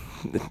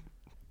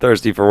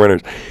 Thirsty for winners.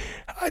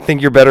 I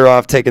think you're better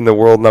off taking the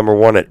world number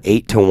 1 at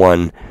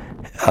 8-1,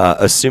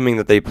 assuming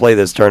that they play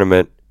this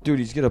tournament. Dude,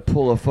 he's gonna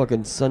pull a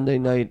fucking Sunday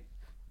night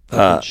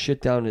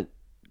shit down it.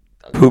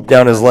 Poop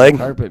down his leg.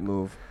 Carpet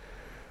move.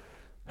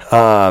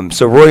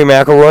 So Rory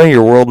McIlroy,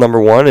 your world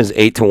number 1, is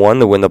 8-1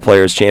 to win the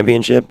Players'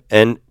 Championship.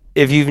 And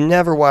if you've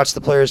never watched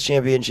the Players'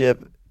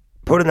 Championship,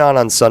 put it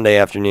on Sunday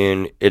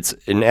afternoon. It's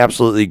an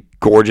absolutely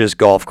gorgeous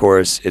golf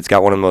course. It's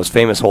got one of the most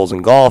famous holes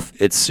in golf.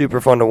 It's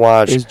super fun to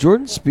watch. Is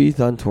Jordan Spieth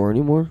on tour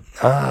anymore?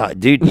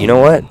 Dude, you know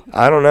what?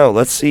 I don't know.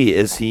 Let's see.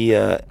 Is he?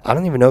 I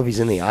don't even know if he's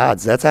in the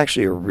odds. That's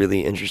actually a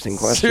really interesting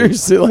question.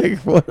 Seriously, like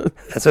what?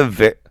 That's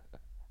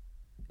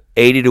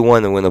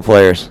 80-1 to win the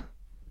Players.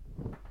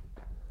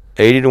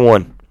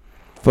 80-1.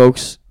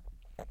 Folks,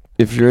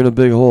 if you're in a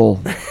big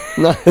hole,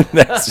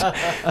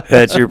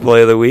 that's your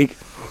Play of the Week.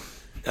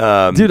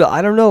 Dude,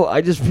 I don't know.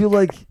 I just feel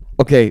like,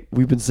 okay,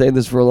 we've been saying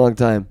this for a long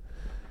time.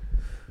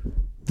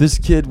 This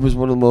kid was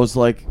one of the most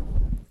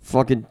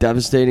fucking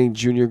devastating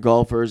junior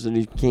golfers, and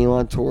he came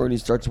on tour and he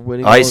starts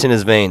winning. Ice in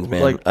his veins,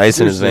 man. Ice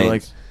in his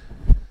veins.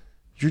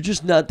 You're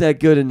just not that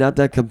good and not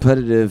that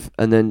competitive,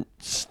 and then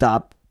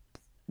stop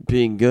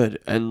being good,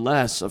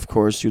 unless, of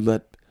course, you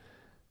let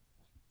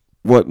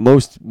what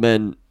most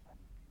men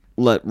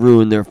let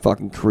ruin their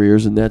fucking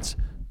careers, and that's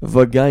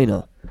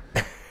vagina.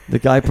 The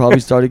guy probably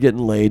started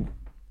getting laid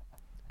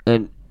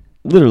and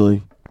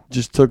literally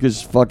just took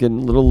his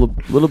fucking little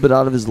bit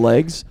out of his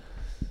legs.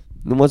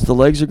 And once the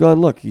legs are gone,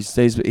 look, he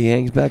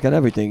hangs back on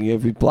everything.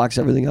 He blocks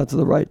everything out to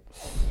the right.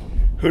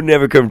 Who'd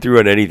never come through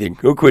on anything?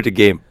 Who quit the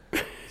game?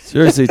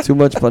 Seriously, too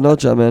much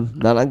panocha, man.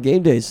 Not on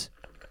game days.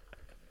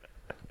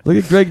 Look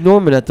at Greg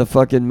Norman at the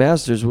fucking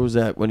Masters. What was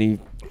that when he...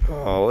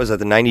 Oh, what was that,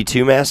 the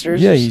 92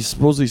 Masters? Yeah, he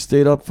supposedly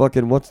stayed up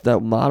fucking, what's that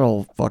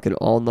model, fucking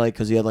all night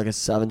because he had like a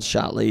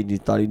 7-shot lead and he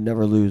thought he'd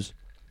never lose.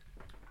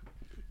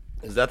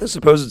 Is that the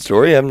supposed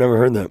story? I've never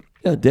heard that.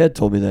 Yeah, Dad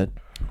told me that.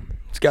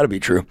 It's got to be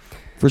true.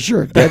 For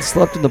sure. Dad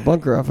slept in the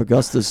bunker off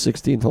Augusta's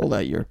 16th hole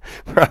that year.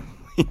 Probably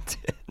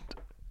did.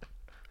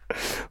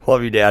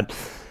 Love you, Dad.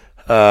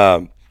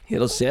 He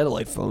had a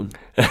satellite phone.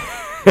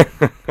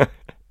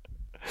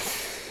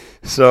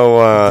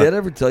 So, did Dad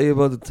ever tell you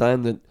about the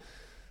time that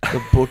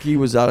the bookie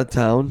was out of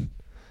town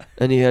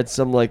and he had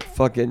some like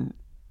fucking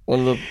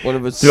one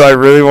of his... Do I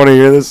really want to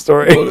hear this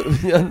story?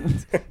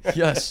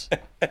 Yes.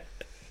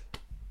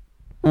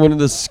 One of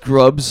the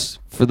scrubs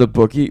for the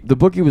bookie. The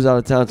bookie was out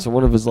of town, so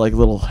one of his like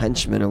little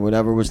henchmen or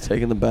whatever was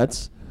taking the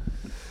bets.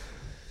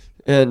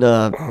 And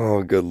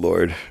oh, good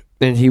Lord.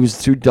 And he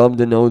was too dumb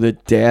to know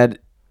that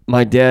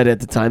my dad at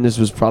the time, this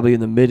was probably in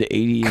the mid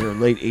 80s or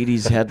late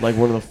 80s, had like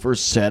one of the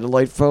first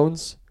satellite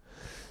phones.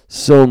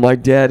 So my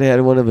dad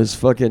had one of his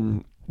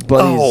fucking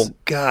buddies. Oh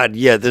God,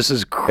 yeah, this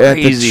is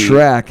crazy. At the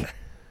track,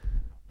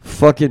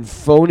 fucking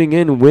phoning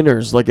in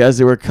winners, like as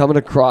they were coming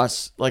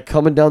across, like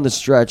coming down the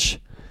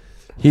stretch.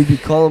 He'd be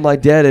calling my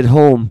dad at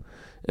home,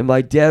 and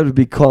my dad would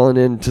be calling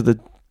in to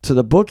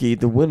the bookie,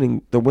 the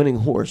winning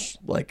horse,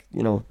 like,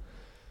 you know,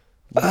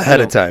 ahead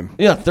of time.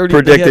 Yeah, 30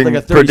 predicting like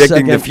a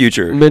 30 the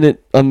future.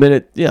 A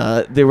minute.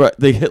 Yeah,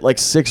 they hit like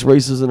 6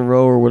 races in a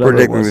row or whatever.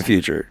 Predicting the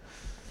future.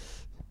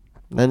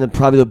 And then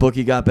probably the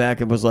bookie got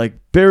back and was like,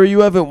 "Barry, you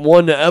haven't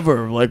won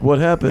ever. Like, what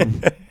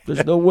happened?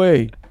 There's no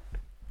way."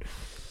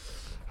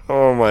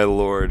 Oh my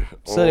Lord.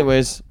 So,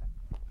 anyways,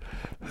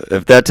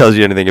 if that tells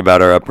you anything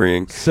about our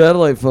upbringing,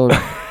 satellite phone.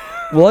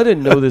 Well, I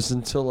didn't know this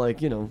until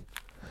like, you know,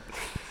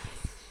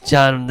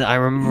 John. I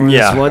remember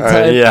this one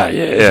time. Yeah.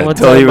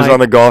 Until he was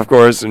on the golf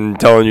course and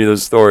telling you the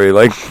story,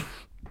 like.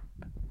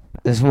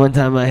 This one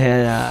time I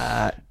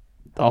had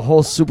a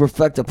whole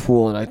superfecta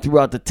pool and I threw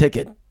out the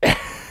ticket.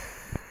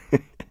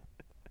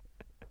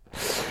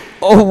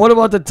 Oh, what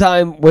about the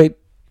time? Wait,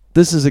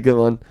 This is a good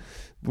one.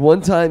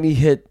 One time he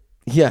hit.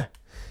 Yeah.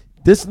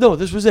 This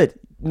was it.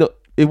 No,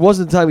 it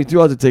wasn't the time he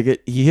threw out the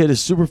ticket. He hit a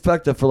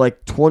superfecta for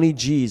like 20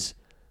 G's.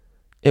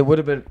 It would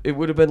have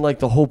been like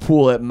the whole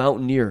pool at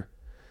Mountaineer.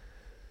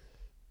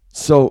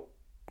 So,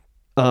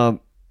 they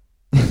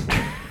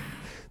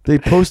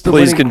post the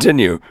Please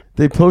continue.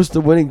 They post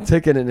the winning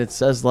ticket and it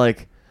says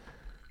like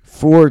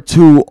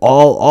 4-2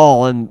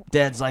 all, and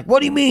Dad's like, "What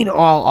do you mean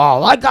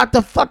all? I got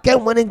the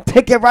fucking winning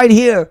ticket right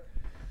here."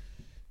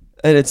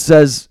 And it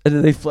says, and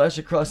then they flash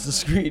across the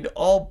screen,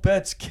 all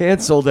bets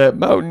canceled at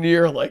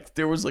Mountaineer. Like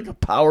there was like a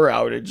power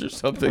outage or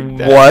something.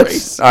 What?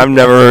 Race. I've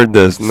never heard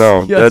this.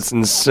 No, Yes. That's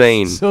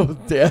insane. So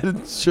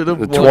Dad should have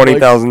The won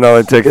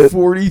 $20,000 ticket.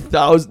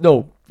 40,000.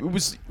 No, it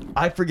was.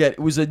 I forget. It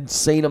was an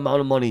insane amount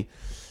of money.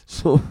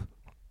 So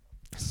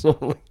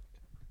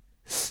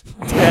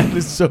Dad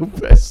is so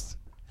pissed.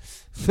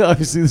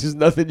 Obviously, there's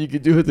nothing you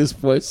can do at this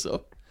point.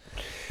 So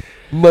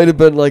might have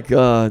been like.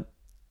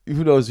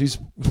 Who knows?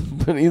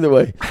 But either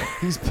way,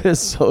 he's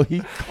pissed. So he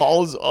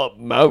calls up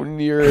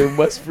Mountaineer in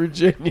West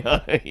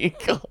Virginia. He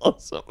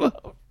calls them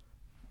up.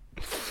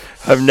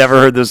 I've never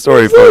heard this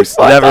story, folks.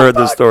 Never heard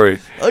this story.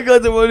 I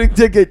got the winning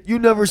ticket. You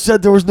never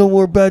said there was no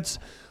more bets.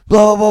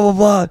 Blah, blah, blah,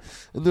 blah, blah.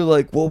 And they're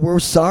like, well, we're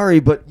sorry,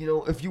 but,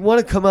 if you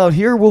want to come out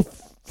here, we'll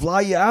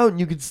fly you out and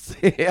you can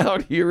stay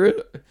out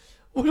here.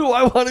 What do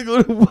I want to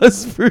go to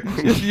West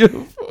Virginia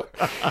for?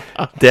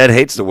 Dad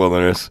hates the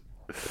wilderness.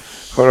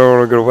 What do I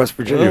want to go to West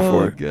Virginia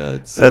for? Oh,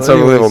 God. So That's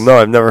unbelievable. No,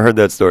 I've never heard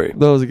that story.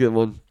 That was a good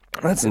one.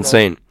 That's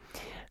insane.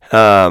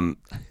 I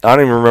don't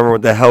even remember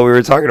what the hell we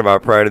were talking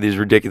about prior to these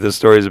ridiculous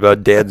stories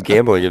about Dad's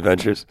gambling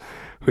adventures.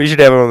 We should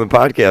have him on the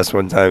podcast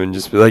one time and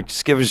just be like,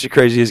 just give us your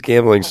craziest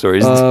gambling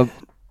stories.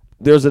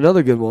 There's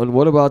another good one.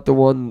 What about the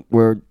one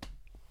where,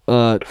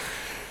 you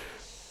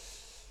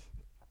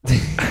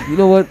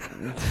know what?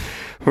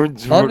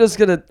 I'm just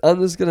gonna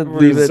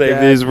leave it.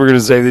 Save these. We're gonna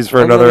save these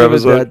for another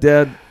episode.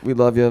 Dad, we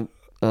love you.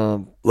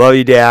 Love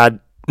you, Dad.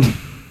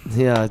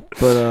 Yeah,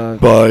 but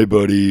bye,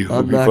 buddy.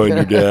 Hope you find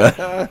your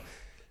dad.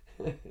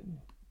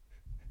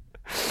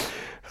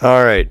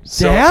 All right,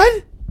 so,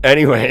 Dad.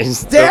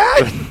 Anyways,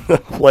 Dad, the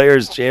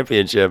Players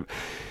Championship.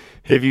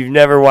 If you've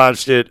never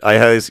watched it, I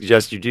highly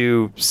suggest you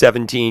do.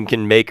 17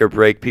 can make or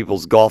break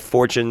people's golf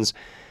fortunes.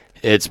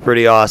 It's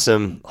pretty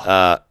awesome.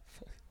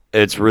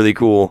 It's really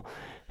cool,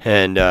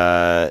 and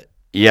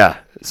yeah.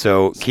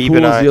 So keep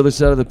an eye. The other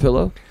side of the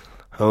pillow.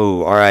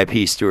 Oh,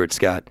 R.I.P. Stuart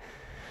Scott.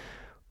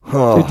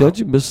 Oh. Dude, don't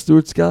you miss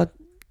Stuart Scott?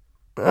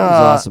 That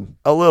was awesome.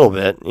 A little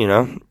bit,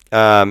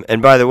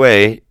 And by the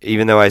way,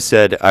 even though I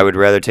said I would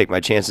rather take my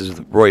chances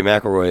with Rory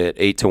McIlroy at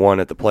 8-1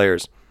 at the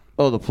Players.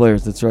 Oh, the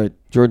Players. That's right.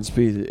 Jordan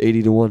Spieth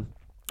 80-1.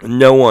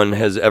 No one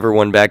has ever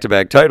won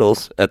back-to-back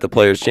titles at the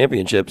Players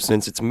Championship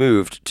since it's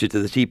moved to the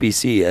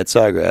TPC at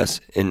Sawgrass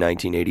in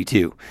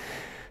 1982.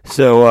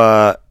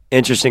 So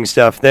interesting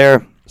stuff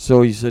there.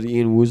 So you said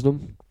Ian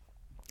Woosnam?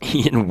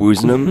 Ian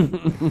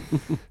Woosnam?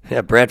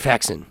 Yeah, Brad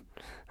Faxon.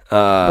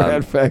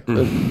 Brad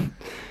Faxon.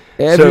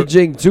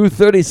 Averaging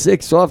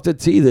 236 off the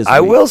tee this week.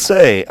 I will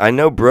say, I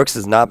know Brooks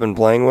has not been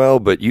playing well,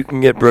 but you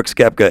can get Brooks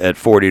Koepka at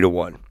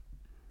 40-1.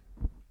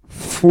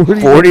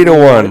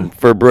 40-1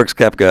 for Brooks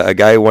Koepka, a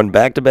guy who won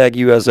back-to-back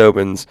U.S.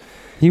 Opens.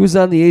 He was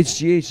on the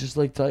HGH just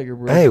like Tiger,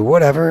 bro. Hey,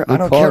 whatever. I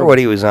don't care what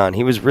he was on.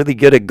 He was really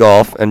good at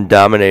golf and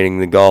dominating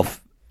the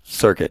golf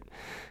circuit.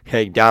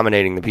 Okay,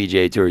 dominating the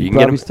PGA Tour. You can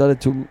probably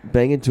started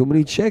banging too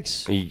many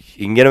chicks. You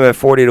can get him at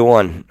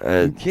 40-1.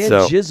 You can't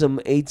jizz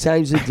him 8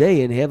 times a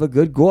day and have a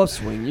good golf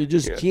swing. You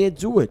just can't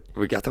do it.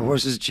 We got the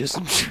horses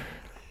jizzing.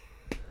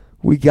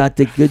 We got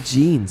the good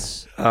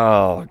genes.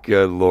 Oh,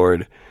 good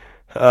Lord.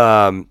 We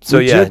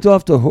jerked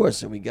off the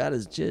horse and we got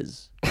his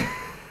jizz.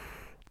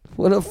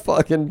 What a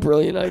fucking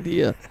brilliant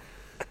idea.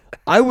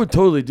 I would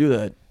totally do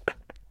that.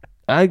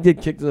 I'd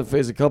get kicked in the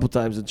face a couple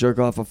times and jerk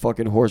off a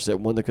fucking horse that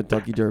won the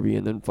Kentucky Derby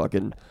and then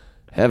fucking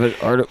have it.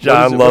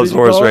 John loves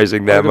horse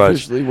racing that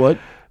much. What?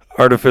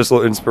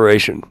 Artificial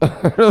inspiration.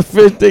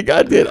 They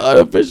got that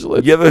artificial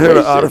inspiration. You ever heard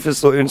of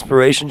artificial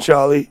inspiration,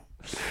 Charlie?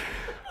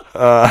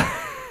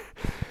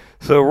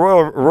 So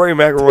Rory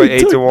McIlroy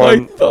 8-1.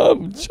 My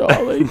thumb,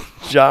 Charlie.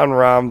 John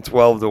Rahm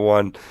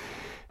 12-1.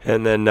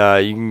 And then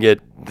you can get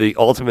the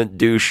ultimate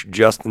douche,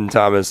 Justin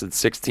Thomas, at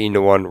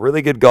 16-1.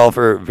 Really good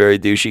golfer, very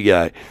douchey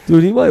guy.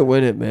 Dude, he might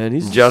win it, man.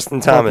 He's Justin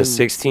Thomas,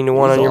 16-1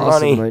 on your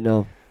money right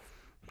now.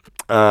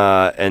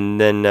 And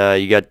then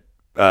you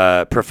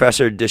got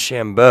Professor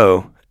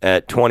DeChambeau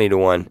at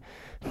 20-1.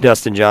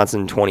 Dustin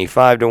Johnson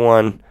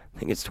 25-1. I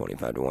think it's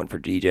 25-1 for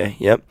DJ.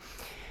 Yep.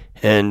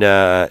 And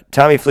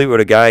Tommy Fleetwood,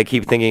 a guy I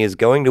keep thinking is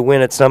going to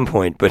win at some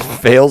point, but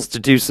fails to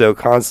do so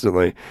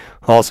constantly.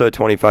 Also at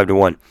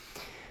 25-1.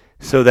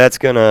 So that's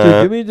gonna.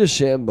 Dude, give me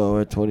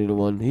DeChambeau at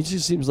 20-1. He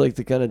just seems like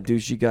the kind of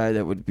douchey guy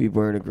that would be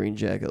wearing a green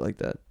jacket like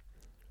that.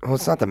 Well,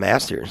 it's not the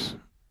Masters.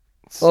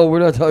 We're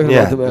not talking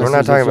about the Masters. We're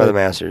not talking about the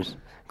Masters.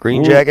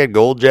 Green jacket,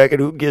 gold jacket,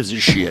 who gives a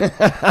shit?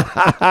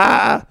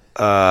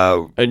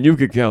 And you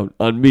can count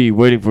on me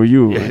waiting for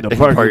you in the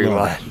parking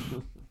lot.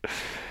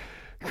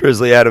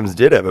 Grizzly Adams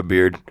did have a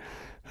beard.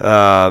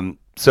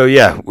 So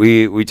yeah,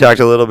 we talked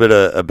a little bit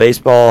of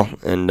baseball,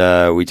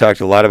 and we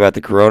talked a lot about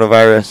the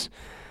coronavirus.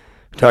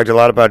 We talked a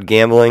lot about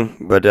gambling,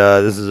 but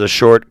this is a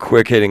short,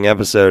 quick-hitting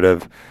episode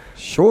of...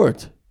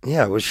 Short?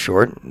 Yeah, it was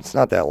short. It's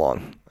not that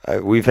long.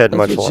 We've had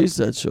much longer. That's what long. she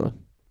said, Sean.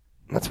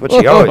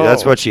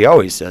 That's what she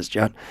always says,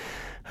 John.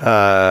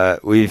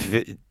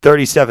 We've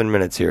 37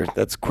 minutes here.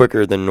 That's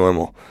quicker than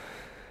normal.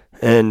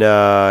 And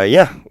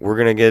yeah, we're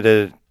gonna get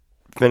it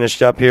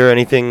finished up here.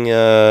 Anything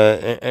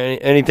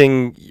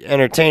entertaining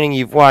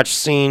you've watched,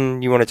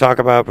 seen, you want to talk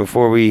about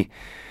before we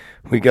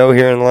go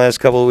here in the last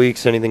couple of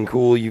weeks? Anything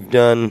cool you've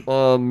done?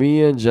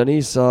 Me and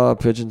Jenny saw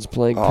Pigeons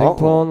playing ping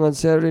pong on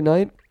Saturday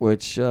night,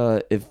 which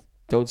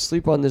don't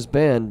sleep on this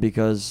band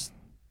because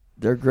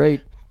they're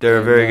great. They're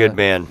a very good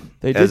band.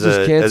 They did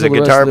just cancel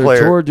the rest of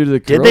their tour due to the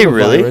coronavirus. Did they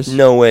really?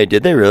 No way.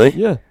 Did they really?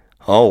 Yeah.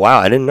 Oh, wow.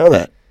 I didn't know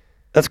that.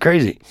 That's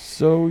crazy.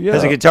 So, yeah.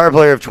 As a guitar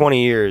player of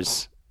 20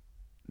 years,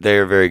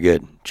 they're very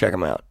good. Check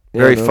them out.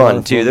 Yeah, very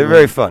fun, too. They're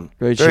very fun.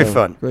 Great very show.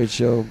 Fun. Great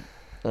show.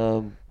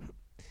 So,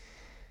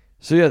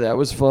 yeah, that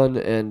was fun.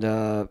 And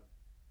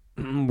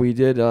we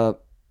did...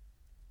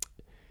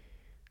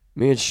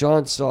 me and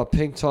Sean saw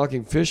Pink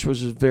Talking Fish,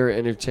 which was very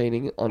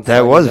entertaining. On that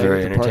Friday was night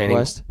very at the Park entertaining.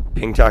 West.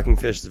 Pink Talking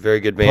Fish is a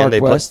very good band.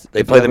 Park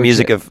They play the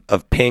music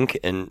of Pink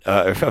and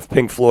of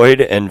Pink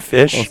Floyd and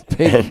Fish. Of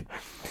Pink.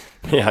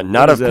 Yeah,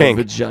 not What is of that, Pink.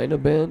 a vagina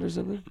band or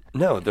something?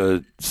 No,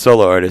 the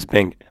solo artist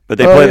Pink. But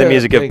they play the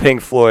music Pink. of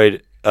Pink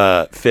Floyd,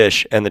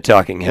 Fish, and the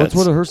Talking Heads.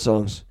 What's one of her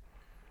songs?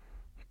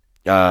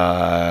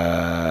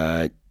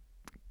 I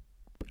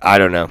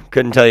don't know.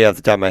 Couldn't tell you off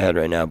the top of my head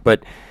right now.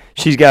 But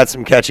she's got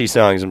some catchy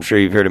songs I'm sure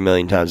you've heard a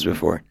million times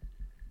before.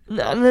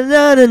 Na na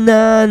na na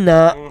na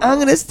na. I'm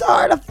gonna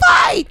start a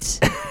fight.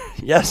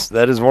 Yes,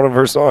 that is one of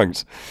her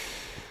songs.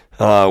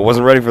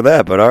 Wasn't ready for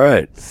that, but all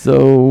right.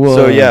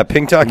 So yeah,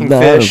 Pink Talking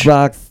not Fish. A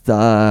rock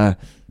star.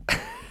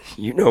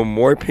 You know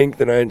more Pink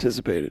than I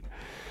anticipated.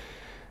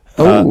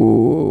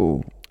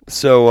 Oh.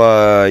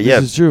 So yeah,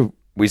 This is true.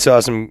 we saw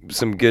some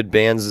good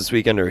bands this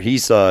weekend, or he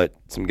saw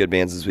some good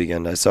bands this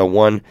weekend. I saw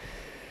one.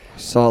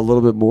 Saw a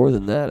little bit more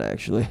than that,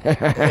 actually.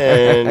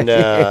 And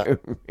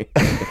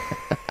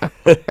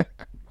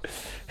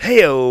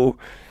hey-o.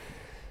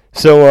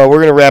 So we're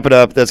going to wrap it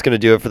up. That's going to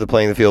do it for the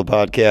Playing the Field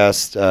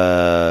podcast.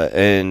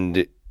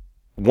 And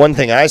one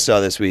thing I saw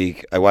this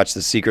week, I watched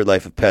The Secret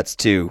Life of Pets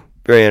 2.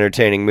 Very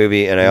entertaining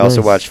movie. And I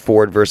also watched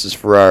Ford versus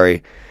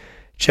Ferrari.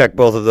 Check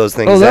both of those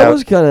things out. Oh, that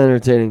was kind of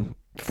entertaining.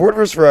 Ford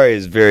versus Ferrari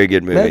is a very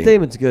good movie. Matt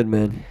Damon's good,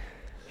 man.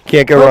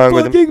 Can't go wrong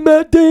with him.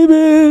 Matt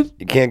Damon.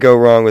 You can't go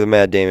wrong with a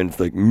Matt Damon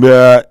flick.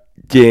 Matt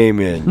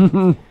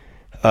Damon.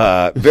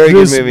 Very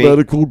good movie.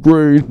 Medical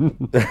grade.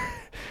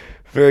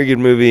 Very good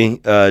movie.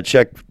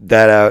 Check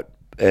that out.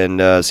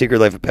 And Secret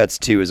Life of Pets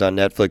 2 is on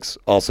Netflix.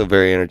 Also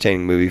very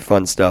entertaining movie.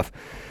 Fun stuff.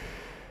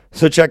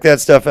 So check that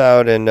stuff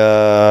out. And,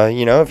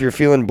 if you're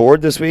feeling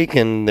bored this week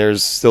and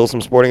there's still some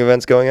sporting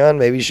events going on,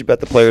 maybe you should bet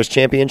the Players'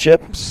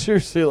 Championship.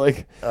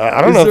 Seriously,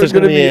 I don't know if there's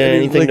going to be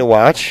anything to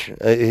watch.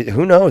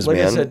 Who knows, man?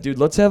 Like I said, dude,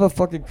 let's have a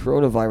fucking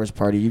coronavirus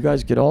party. You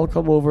guys can all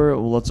come over.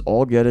 Let's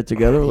all get it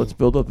together. Let's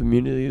build up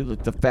immunity.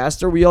 Like, the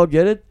faster we all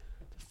get it,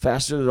 the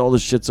faster that all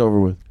this shit's over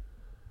with.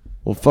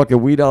 We'll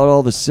fucking weed out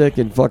all the sick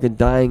and fucking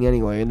dying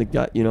anyway. And the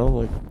guy,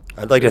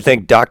 I'd like to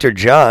thank Dr.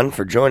 John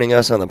for joining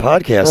us on the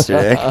podcast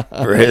today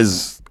for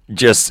his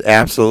just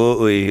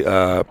absolutely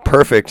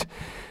perfect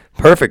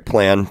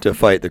plan to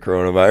fight the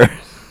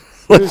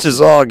coronavirus. Let's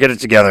just all get it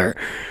together.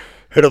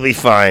 It'll be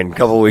fine. A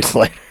couple weeks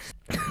later.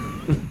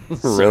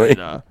 Really?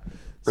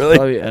 Really?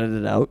 Probably edit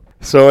it out.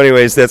 So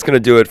anyways, that's going to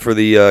do it for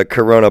the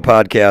Corona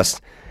podcast.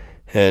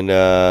 And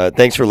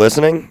thanks for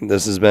listening.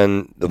 This has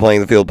been the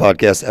Playing the Field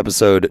podcast,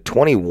 episode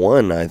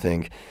 21, I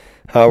think.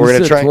 We're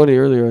going to try 20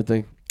 earlier, I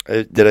think.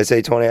 Did I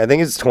say 20? I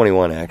think it's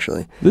 21,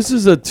 actually. This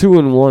is a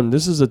 2-in-1.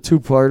 This is a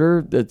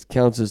two-parter that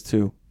counts as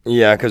two.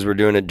 Yeah, because we're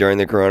doing it during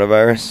the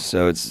coronavirus,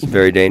 so it's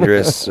very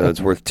dangerous. So it's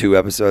worth 2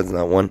 episodes,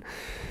 not 1.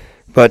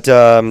 But,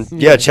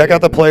 yeah, check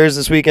out the players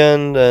this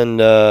weekend,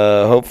 and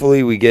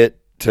hopefully we get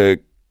to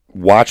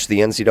watch the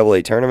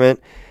NCAA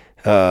tournament.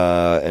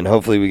 And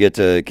hopefully we get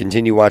to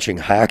continue watching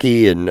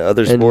hockey and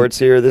other sports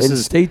here.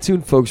 Stay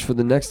tuned, folks, for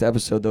the next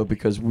episode, though,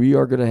 because we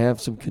are going to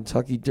have some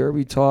Kentucky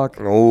Derby talk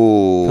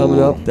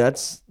coming up.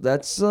 That's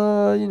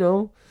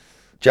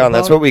John,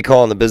 that's what we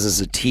call in the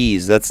business a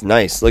tease. That's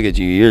nice. Look at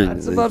you.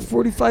 It's about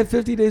 45,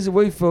 50 days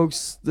away,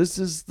 folks. This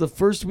is the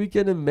first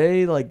weekend in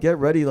May. Get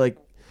ready.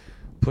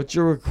 Put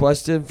your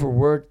request in for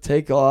work.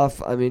 Take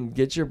off.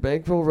 Get your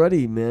bankroll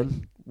ready,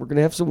 man. We're going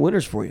to have some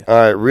winners for you. All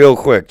right, real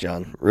quick,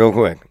 John. Real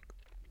quick.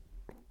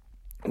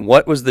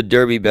 What was the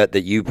Derby bet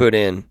that you put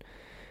in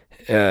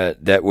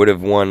that would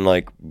have won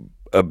 $1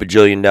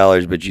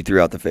 bajillion, but you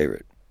threw out the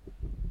favorite?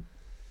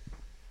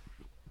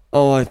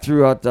 Oh, I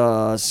threw out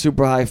the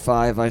super high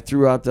 5. I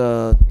threw out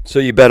the. So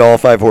you bet all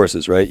 5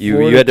 horses, right? You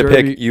had to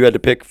Derby. You had to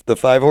pick the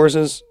 5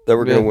 horses that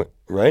were going to win,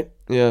 right?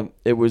 Yeah,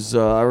 it was.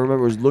 I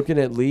remember I was looking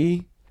at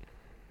Lee.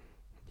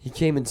 He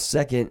came in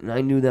second, and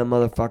I knew that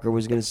motherfucker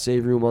was going to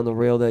save room on the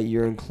rail that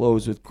year and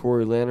close with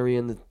Corey Lannery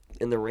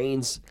in the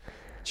reins.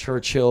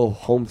 Churchill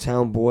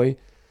hometown boy.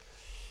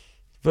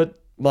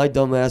 But my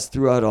dumbass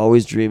threw out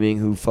Always Dreaming,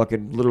 who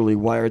fucking literally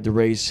wired the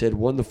race, had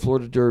won the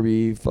Florida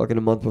Derby fucking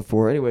a month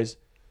before. Anyways,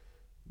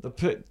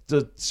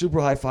 the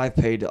Super High Five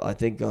paid, I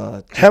think.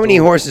 How many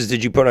horses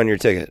did you put on your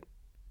ticket?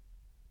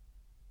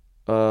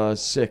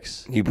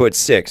 6. You put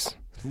 6.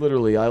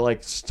 Literally, I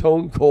like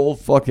stone cold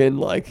fucking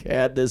like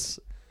had this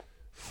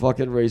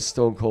fucking race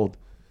stone cold.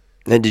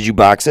 And did you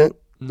box it?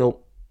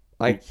 Nope.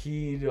 I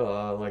keyed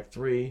like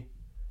 3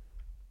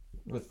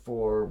 with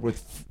 4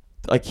 with.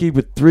 I keyed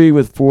with 3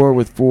 with 4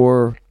 with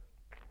 4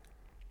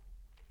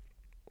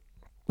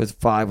 with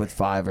 5 with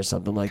 5 or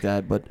something like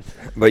that. But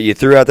you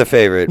threw out the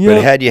favorite. Yeah.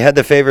 But had you had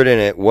the favorite in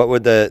it, what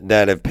would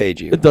that have paid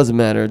you? It doesn't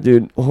matter,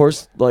 dude.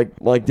 Horse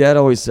like Dad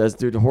always says,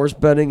 dude. Horse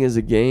betting is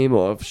a game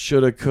of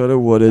shoulda, coulda,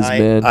 wouldas,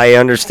 man. I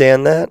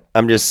understand that.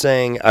 I'm just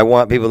saying I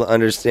want people to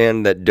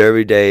understand that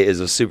Derby Day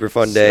is a super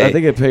fun day. I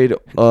think it paid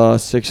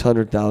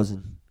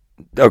 $600,000.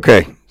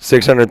 Okay,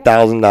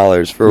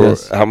 $600,000 for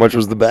Yes. How much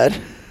was the bet?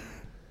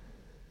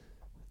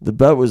 The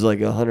bet was like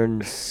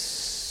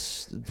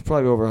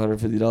probably over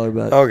 $150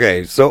 bet.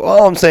 Okay, so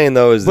all I'm saying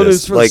though is but this: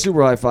 it's for like, the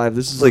Super High Five.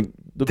 This is like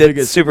the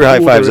biggest. Super High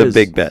pool Five's there a is.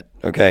 big bet.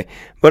 Okay,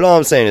 but all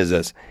I'm saying is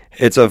this: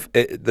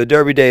 the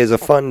Derby Day is a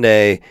fun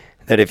day.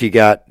 That if you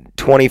got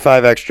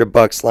 25 extra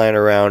bucks lying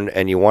around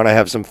and you want to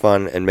have some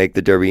fun and make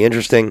the Derby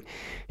interesting,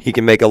 you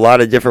can make a lot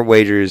of different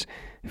wagers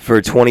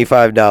for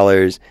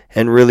 $25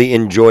 and really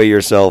enjoy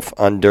yourself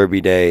on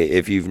Derby Day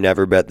if you've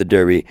never bet the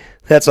Derby.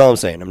 That's all I'm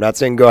saying. I'm not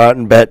saying go out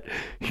and bet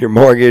your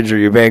mortgage or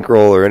your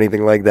bankroll or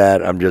anything like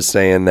that. I'm just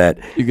saying that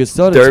You can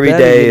start Derby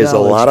Day is a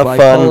lot of by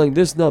fun. calling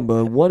this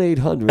number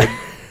 1-800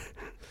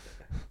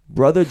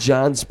 Brother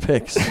John's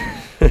Picks.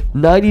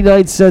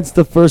 99 cents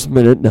the first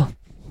minute. No.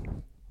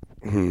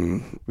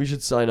 We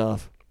should sign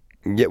off.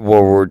 Yeah,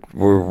 well,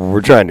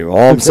 we're trying to.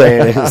 All I'm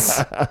saying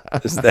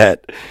is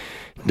that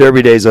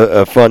Derby Day is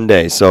a fun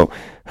day. So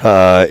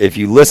if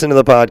you listen to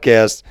the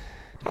podcast,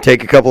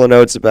 take a couple of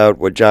notes about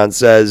what John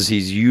says.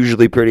 He's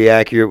usually pretty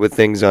accurate with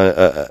things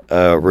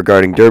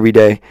regarding Derby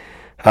Day.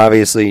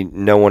 Obviously,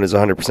 no one is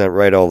 100%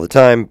 right all the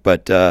time,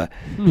 but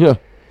Yeah.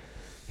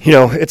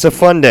 it's a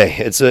fun day.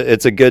 It's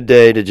a good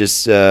day to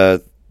just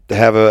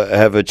have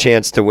a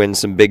chance to win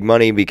some big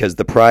money because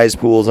the prize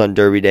pools on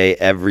Derby Day,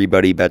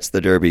 everybody bets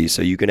the Derby.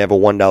 So you can have a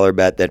 $1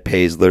 bet that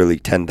pays literally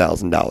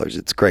 $10,000.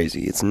 It's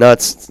crazy. It's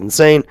nuts. It's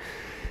insane.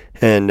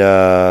 And,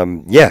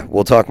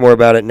 we'll talk more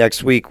about it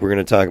next week. We're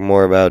going to talk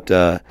more about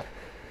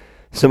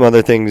some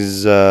other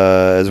things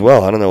as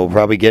well. I don't know. We'll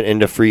probably get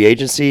into free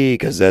agency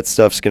because that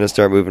stuff's going to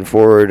start moving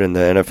forward, and the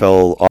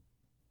NFL is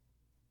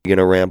going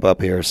to ramp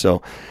up here.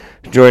 So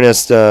join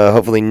us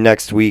hopefully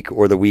next week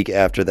or the week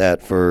after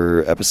that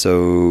for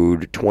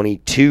episode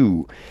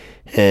 22.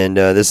 And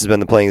this has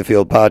been the Playing the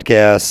Field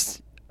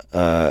podcast,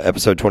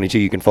 episode 22.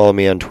 You can follow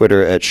me on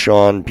Twitter at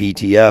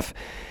SeanPTF.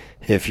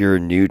 If you're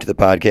new to the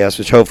podcast,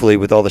 which hopefully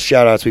with all the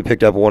shout-outs, we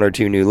picked up 1 or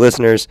 2 new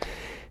listeners.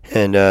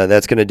 And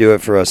that's going to do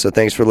it for us. So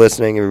thanks for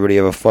listening. Everybody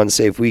have a fun,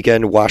 safe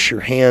weekend. Wash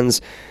your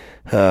hands.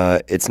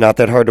 It's not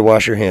that hard to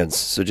wash your hands.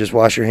 So just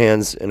wash your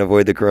hands and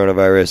avoid the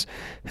coronavirus,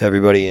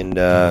 everybody. And,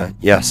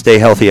 stay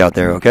healthy out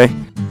there, okay?